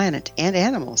of the planet and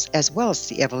animals, as well as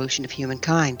the evolution of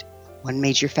humankind. One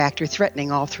major factor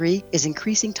threatening all three is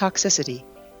increasing toxicity.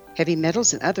 Heavy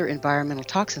metals and other environmental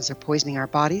toxins are poisoning our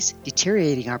bodies,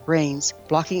 deteriorating our brains,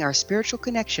 blocking our spiritual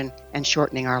connection, and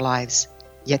shortening our lives.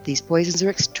 Yet these poisons are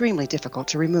extremely difficult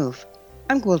to remove.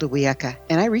 I'm Gwilda Wiyaka,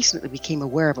 and I recently became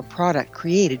aware of a product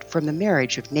created from the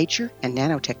marriage of nature and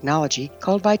nanotechnology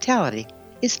called Vitality.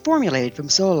 It's formulated from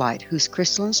zoolite, whose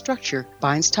crystalline structure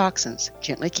binds toxins,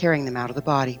 gently carrying them out of the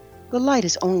body. The light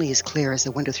is only as clear as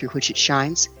the window through which it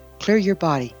shines. Clear your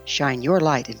body, shine your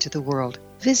light into the world.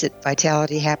 Visit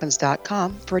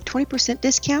vitalityhappens.com for a 20%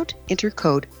 discount. Enter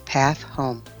code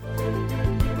PATHHOME.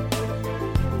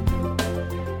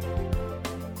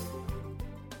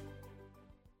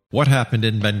 What Happened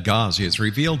in Benghazi is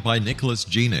revealed by Nicholas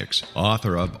Genix,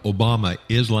 author of Obama,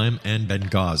 Islam, and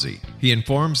Benghazi. He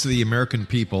informs the American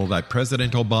people that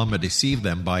President Obama deceived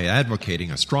them by advocating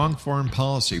a strong foreign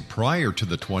policy prior to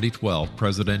the 2012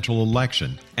 presidential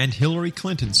election, and Hillary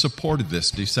Clinton supported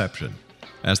this deception.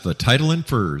 As the title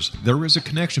infers, there is a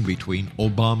connection between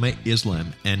Obama,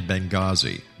 Islam, and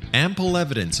Benghazi. Ample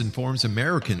evidence informs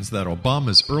Americans that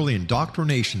Obama's early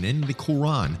indoctrination in the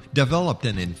Quran developed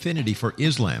an affinity for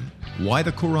Islam, why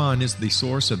the Quran is the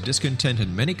source of discontent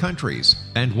in many countries,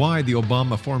 and why the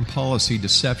Obama foreign policy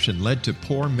deception led to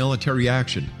poor military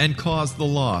action and caused the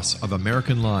loss of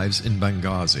American lives in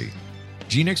Benghazi.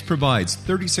 Genix provides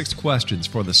 36 questions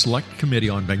for the Select Committee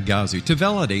on Benghazi to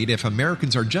validate if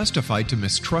Americans are justified to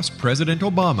mistrust President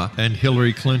Obama and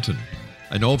Hillary Clinton.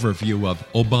 An overview of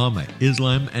Obama,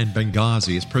 Islam, and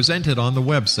Benghazi is presented on the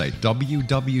website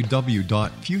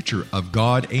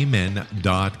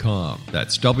www.futureofgodamen.com.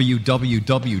 That's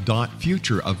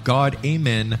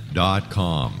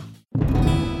www.futureofgodamen.com.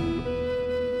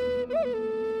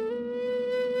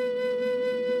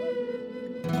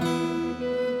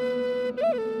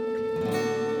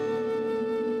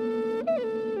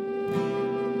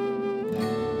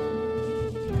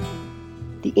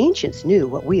 The ancients knew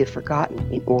what we have forgotten.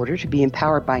 In order to be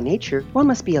empowered by nature, one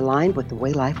must be aligned with the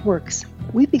way life works.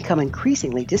 We've become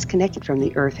increasingly disconnected from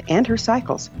the earth and her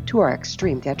cycles, to our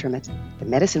extreme detriment. The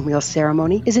medicine wheel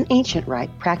ceremony is an ancient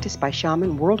rite practiced by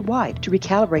shamans worldwide to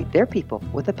recalibrate their people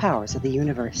with the powers of the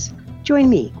universe. Join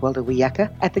me, Gwilda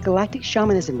Wiyaka, at the Galactic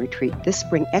Shamanism Retreat this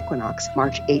spring equinox,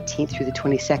 March 18th through the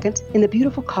 22nd, in the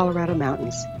beautiful Colorado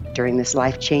Mountains. During this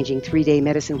life-changing 3-day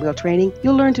medicine wheel training,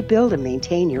 you'll learn to build and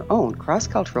maintain your own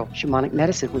cross-cultural shamanic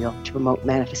medicine wheel to promote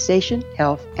manifestation,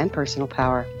 health, and personal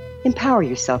power. Empower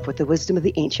yourself with the wisdom of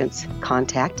the ancients.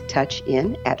 Contact Touch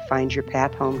In at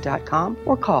findyourpathhome.com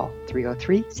or call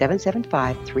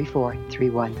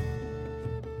 303-775-3431.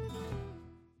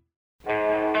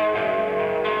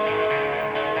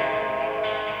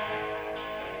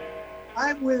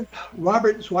 I'm with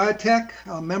Robert Swiatek,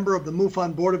 a member of the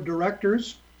MUFON Board of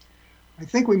Directors. I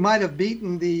think we might have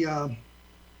beaten the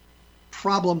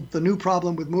new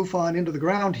problem with MUFON into the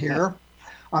ground here.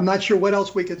 I'm not sure what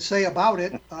else we could say about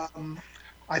it.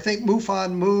 I think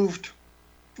MUFON moved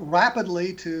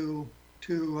rapidly to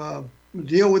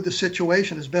deal with the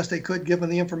situation as best they could, given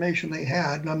the information they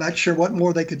had. And I'm not sure what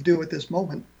more they could do at this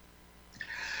moment.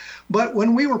 But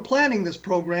when we were planning this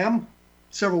program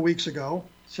several days ago,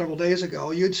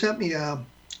 you'd sent me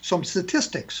some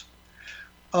statistics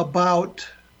about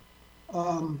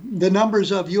the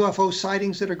numbers of UFO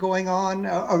sightings that are going on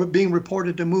are being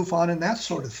reported to MUFON and that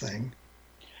sort of thing.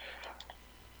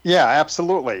 Yeah,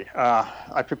 absolutely.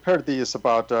 I prepared these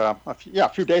about a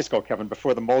few days ago, Kevin,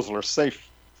 before the Mosler safe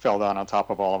fell down on top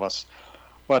of all of us.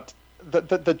 But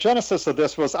the genesis of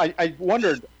this was I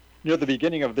wondered near the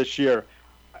beginning of this year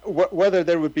whether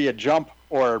there would be a jump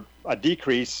or a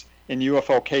decrease in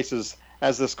UFO cases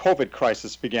as this COVID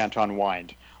crisis began to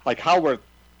unwind. Like how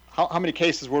many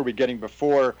cases were we getting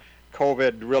before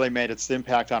COVID really made its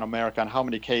impact on America, and how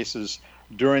many cases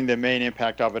during the main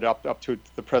impact of it up to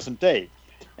the present day?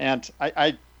 And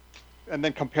and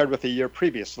then compared with the year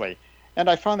previously, and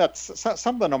I found that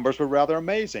some of the numbers were rather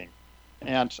amazing.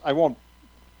 And I won't,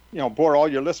 bore all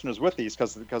your listeners with these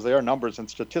because they are numbers and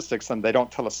statistics, and they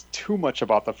don't tell us too much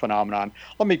about the phenomenon.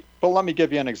 Let me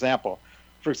give you an example.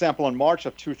 For example, in March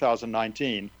of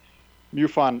 2019,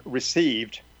 MUFON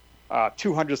received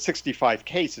 265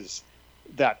 cases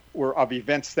that were of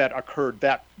events that occurred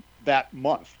that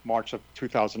month, March of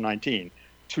 2019,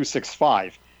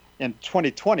 265. In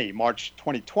 2020, March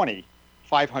 2020,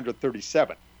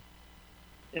 537.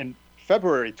 In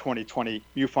February 2020,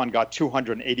 MUFON got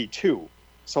 282.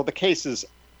 So the cases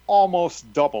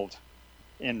almost doubled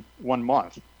in 1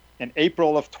 month. In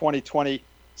April of 2020,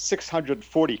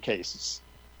 640 cases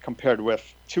compared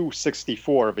with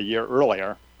 264 of a year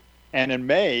earlier. And in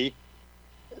May,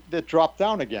 it dropped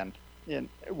down again.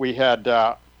 We had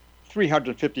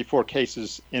 354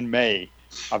 cases in May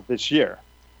of this year.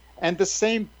 And the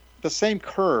same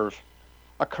curve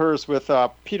occurs with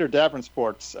Peter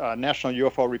Davenport's National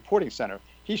UFO Reporting Center.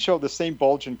 He showed the same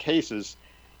bulge in cases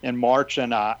in March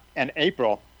and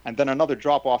April, and then another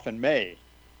drop off in May.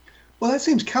 Well, that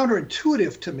seems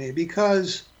counterintuitive to me,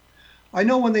 because I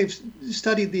know when they've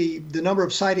studied the number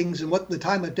of sightings and what the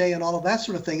time of day and all of that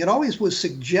sort of thing, it always was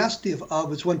suggestive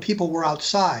of is when people were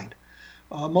outside.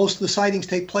 Most of the sightings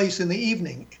take place in the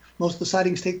evening. Most of the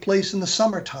sightings take place in the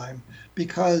summertime,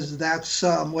 because that's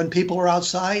when people are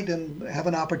outside and have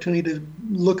an opportunity to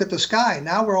look at the sky.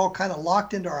 Now we're all kind of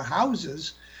locked into our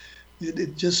houses.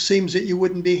 It just seems that you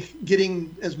wouldn't be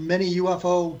getting as many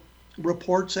UFO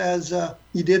reports as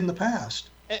you did in the past.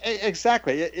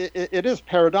 Exactly. It is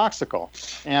paradoxical.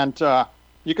 And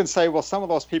you can say, well, some of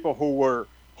those people who were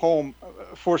home,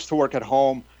 forced to work at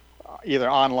home, either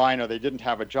online or they didn't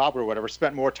have a job or whatever,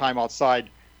 spent more time outside,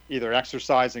 either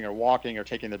exercising or walking or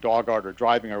taking the dog out or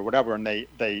driving or whatever, and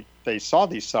they saw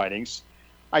these sightings.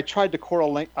 I tried to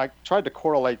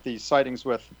correlate these sightings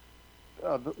with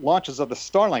the launches of the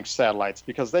Starlink satellites,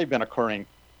 because they've been occurring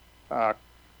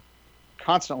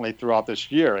constantly throughout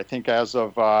this year. I think as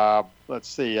of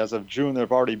June, there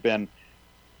have already been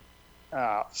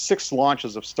 6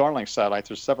 launches of Starlink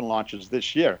satellites, or 7 launches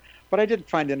this year. But I didn't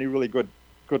find any really good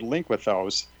link with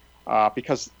those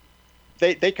because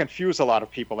they confuse a lot of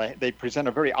people. They present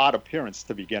a very odd appearance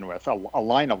to begin with. A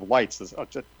line of lights is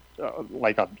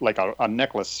like a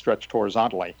necklace stretched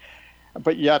horizontally,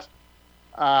 but yet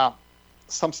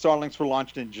some Starlinks were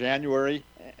launched in January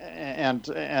and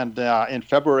in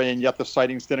February, and yet the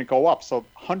sightings didn't go up. So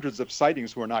hundreds of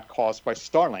sightings were not caused by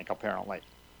Starlink, apparently.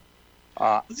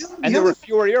 And there were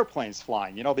fewer airplanes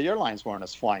flying. The airlines weren't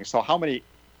as flying. So how many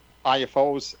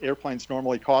IFOs airplanes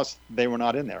normally cost? They were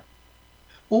not in there.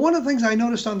 Well, one of the things I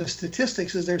noticed on the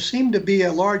statistics is there seemed to be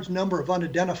a large number of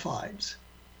unidentifieds.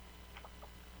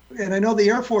 And I know the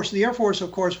Air Force,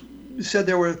 of course, said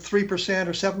there were 3%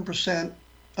 or 7%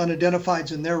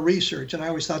 unidentifieds in their research. And I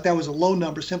always thought that was a low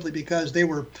number, simply because they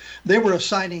were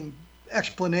assigning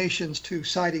explanations to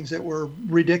sightings that were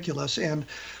ridiculous. And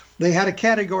they had a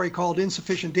category called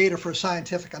insufficient data for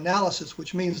scientific analysis,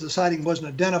 which means the sighting wasn't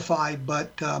identified,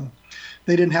 but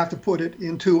they didn't have to put it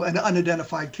into an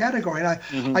unidentified category.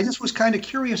 And I just was kind of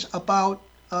curious about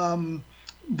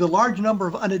the large number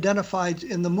of unidentifieds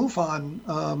in the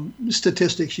MUFON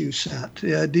statistics you sent.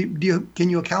 Can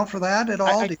you account for that at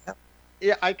all?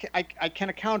 I can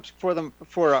account for them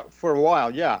for a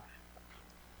while. Yeah,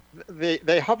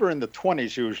 they hover in the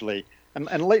 20s usually,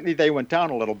 and lately they went down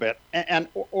a little bit. And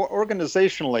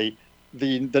organizationally,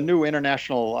 the new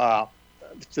international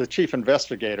the chief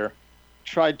investigator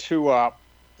tried to.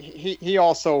 He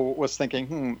also was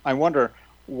thinking, I wonder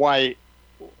why,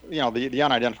 the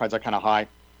unidentifieds are kind of high.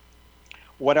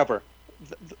 Whatever,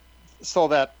 so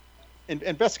that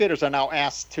investigators are now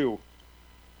asked to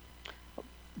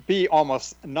be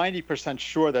almost 90%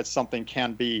 sure that something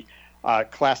can be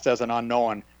classed as an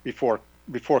unknown before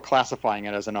classifying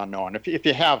it as an unknown. If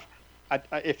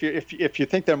you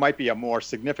think there might be a more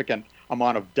significant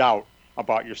amount of doubt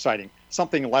about your sighting,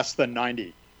 something less than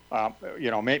 90,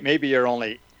 maybe you're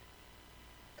only.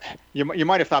 You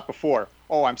might have thought before,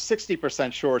 oh, I'm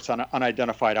 60% sure it's an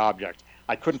unidentified object.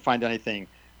 I couldn't find anything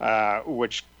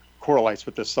which correlates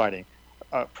with this sighting,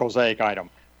 prosaic item.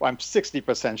 Well, I'm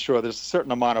 60% sure there's a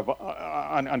certain amount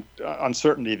of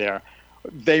uncertainty there.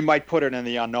 They might put it in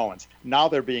the unknowns. Now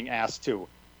they're being asked to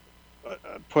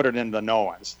put it in the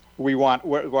knowns.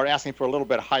 We're asking for a little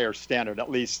bit higher standard, at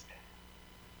least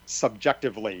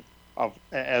subjectively,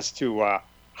 as to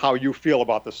how you feel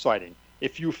about the sighting.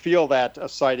 If you feel that a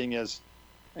sighting is,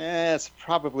 it's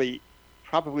probably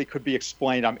could be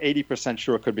explained. I'm 80%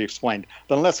 sure it could be explained.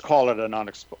 Then let's call it an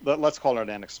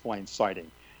unexplained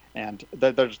sighting. And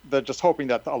they're just hoping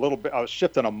that a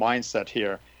shift in a mindset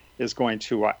here is going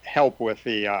to help with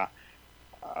the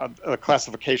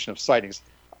classification of sightings.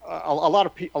 A lot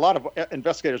of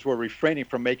investigators were refraining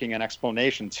from making an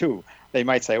explanation too. They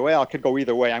might say, well, it could go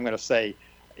either way. I'm going to say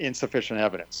insufficient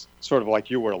evidence, sort of like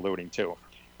you were alluding to.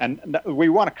 And we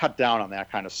want to cut down on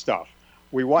that kind of stuff.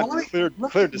 We want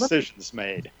clear decisions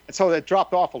made. And so it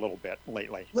dropped off a little bit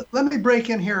lately. Let me break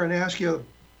in here and ask you,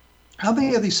 how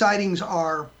many of these sightings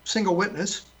are single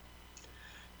witness?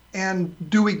 And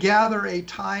do we gather a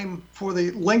time for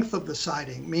the length of the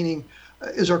sighting? Meaning,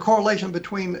 is there a correlation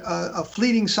between a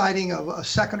fleeting sighting of a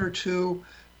second or two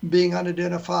being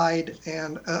unidentified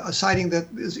and a sighting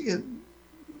that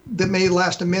may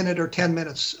last a minute or 10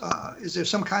 minutes? Is there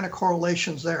some kind of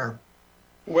correlations there?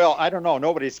 Well, I don't know.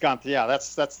 Nobody's gone. Yeah,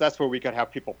 that's where we could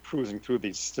have people cruising through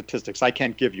these statistics. I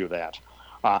can't give you that.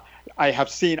 I have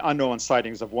seen unknown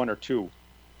sightings of 1 or 2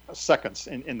 seconds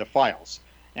in the files,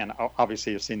 and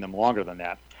obviously I've seen them longer than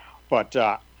that. But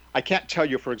I can't tell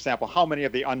you, for example, how many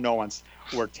of the unknowns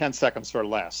were 10 seconds or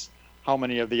less, how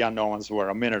many of the unknowns were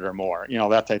a minute or more,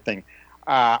 that type of thing.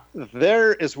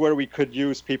 There is where we could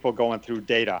use people going through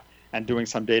data and doing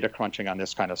some data crunching on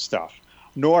this kind of stuff.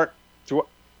 Nor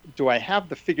do I have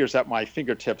the figures at my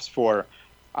fingertips for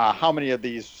how many of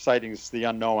these sightings, the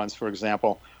unknowns, for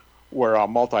example, were a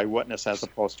multi-witness as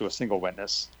opposed to a single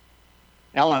witness.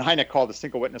 Alan Hynek called the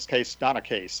single witness case not a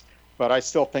case, but I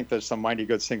still think there's some mighty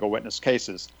good single witness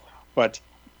cases. But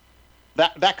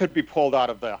that could be pulled out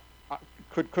of the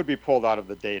could be pulled out of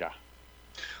the data.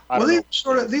 Well,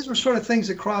 these were sort of things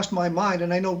that crossed my mind,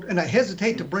 and I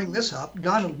hesitate to bring this up.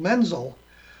 Donald Menzel,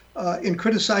 in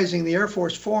criticizing the Air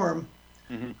Force Forum,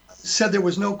 said there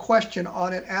was no question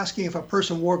on it asking if a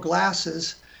person wore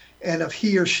glasses and if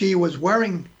he or she was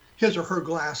wearing his or her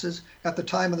glasses at the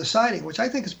time of the sighting, which I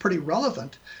think is pretty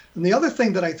relevant. And the other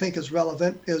thing that I think is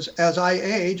relevant is, as I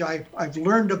age, I've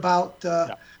learned about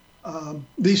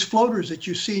these floaters that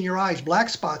you see in your eyes, black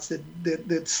spots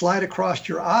that slide across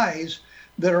your eyes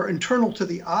that are internal to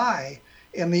the eye.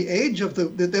 And the age of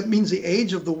that means the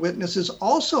age of the witness is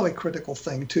also a critical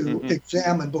thing to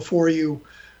examine before you.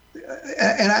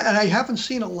 And I haven't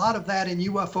seen a lot of that in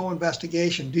UFO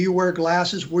investigation. Do you wear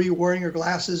glasses? Were you wearing your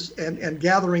glasses? And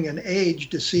gathering an age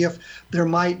to see if there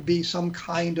might be some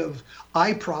kind of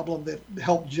eye problem that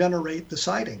helped generate the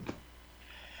sighting.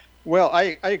 Well,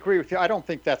 I agree with you. I don't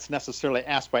think that's necessarily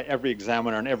asked by every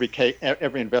examiner and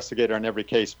every investigator in every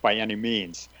case by any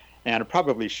means, and it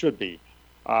probably should be.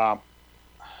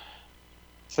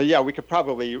 So yeah, we could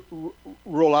probably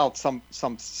rule out some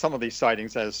of these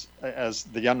sightings as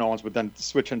the unknowns would then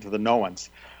switch into the knowns.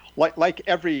 Like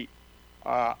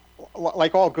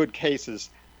all good cases,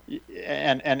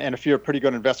 and if you're a pretty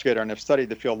good investigator and have studied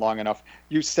the field long enough,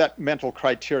 you set mental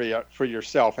criteria for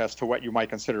yourself as to what you might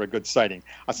consider a good sighting.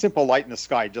 A simple light in the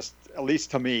sky, just at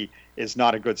least to me, is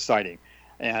not a good sighting.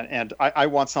 And I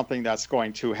want something that's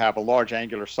going to have a large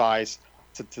angular size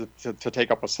to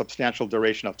take up a substantial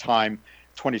duration of time,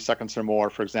 20 seconds or more,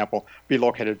 for example, be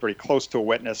located very close to a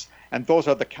witness. And those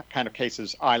are the kind of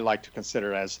cases I like to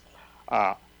consider as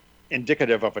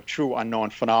indicative of a true unknown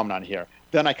phenomenon here.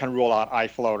 Then I can rule out eye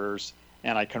floaters,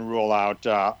 and I can rule out,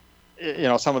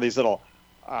 some of these little,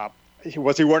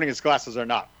 was he wearing his glasses or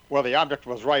not? Well, the object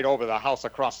was right over the house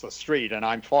across the street, and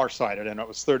I'm farsighted, and it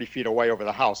was 30 feet away over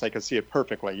the house. I could see it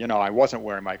perfectly. I wasn't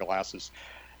wearing my glasses.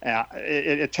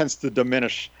 It tends to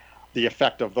diminish the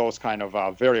effect of those kind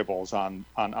of variables on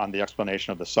the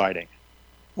explanation of the sighting.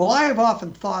 Well, I have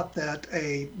often thought that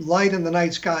a light in the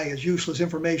night sky is useless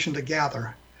information to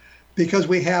gather, because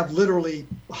we have literally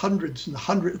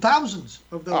thousands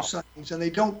of those sightings, and they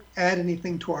don't add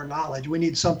anything to our knowledge. We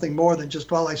need something more than just,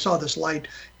 well, I saw this light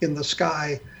in the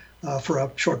sky for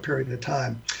a short period of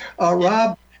time.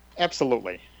 Rob?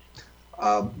 Absolutely.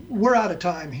 We're out of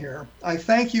time here. I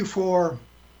thank you for,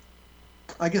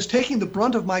 I guess, taking the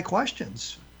brunt of my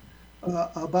questions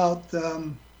about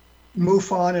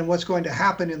MUFON and what's going to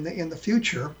happen in the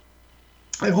future.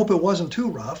 I hope it wasn't too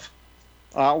rough.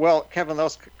 Well, Kevin,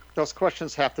 those those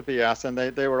questions have to be asked, and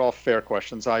they were all fair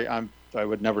questions. I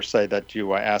would never say that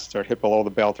you asked or hit below the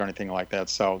belt or anything like that.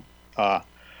 So I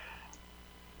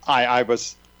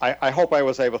hope I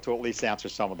was able to at least answer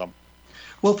some of them.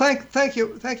 Well, thank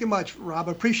you much, Rob.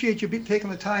 I appreciate you taking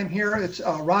the time here. It's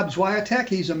Rob Swiatek.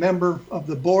 He's a member of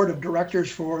the board of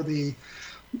directors for the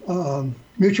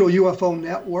Mutual UFO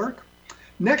Network.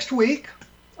 Next week,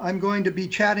 I'm going to be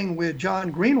chatting with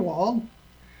John Greenwald.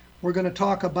 We're going to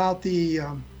talk about the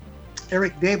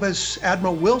Eric Davis,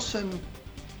 Admiral Wilson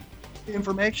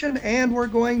information, and we're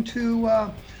going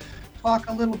to talk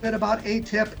a little bit about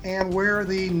ATIP and where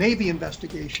the Navy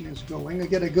investigation is going to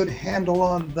get a good handle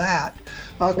on that.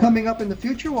 Coming up in the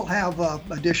future, we'll have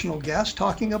additional guests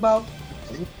talking about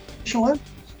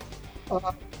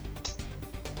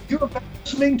you're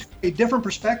listening to A Different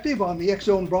Perspective on the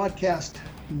X-Zone Broadcast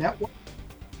Network.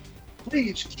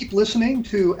 Please keep listening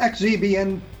to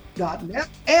xzbn.net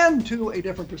and to A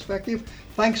Different Perspective.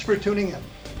 Thanks for tuning in.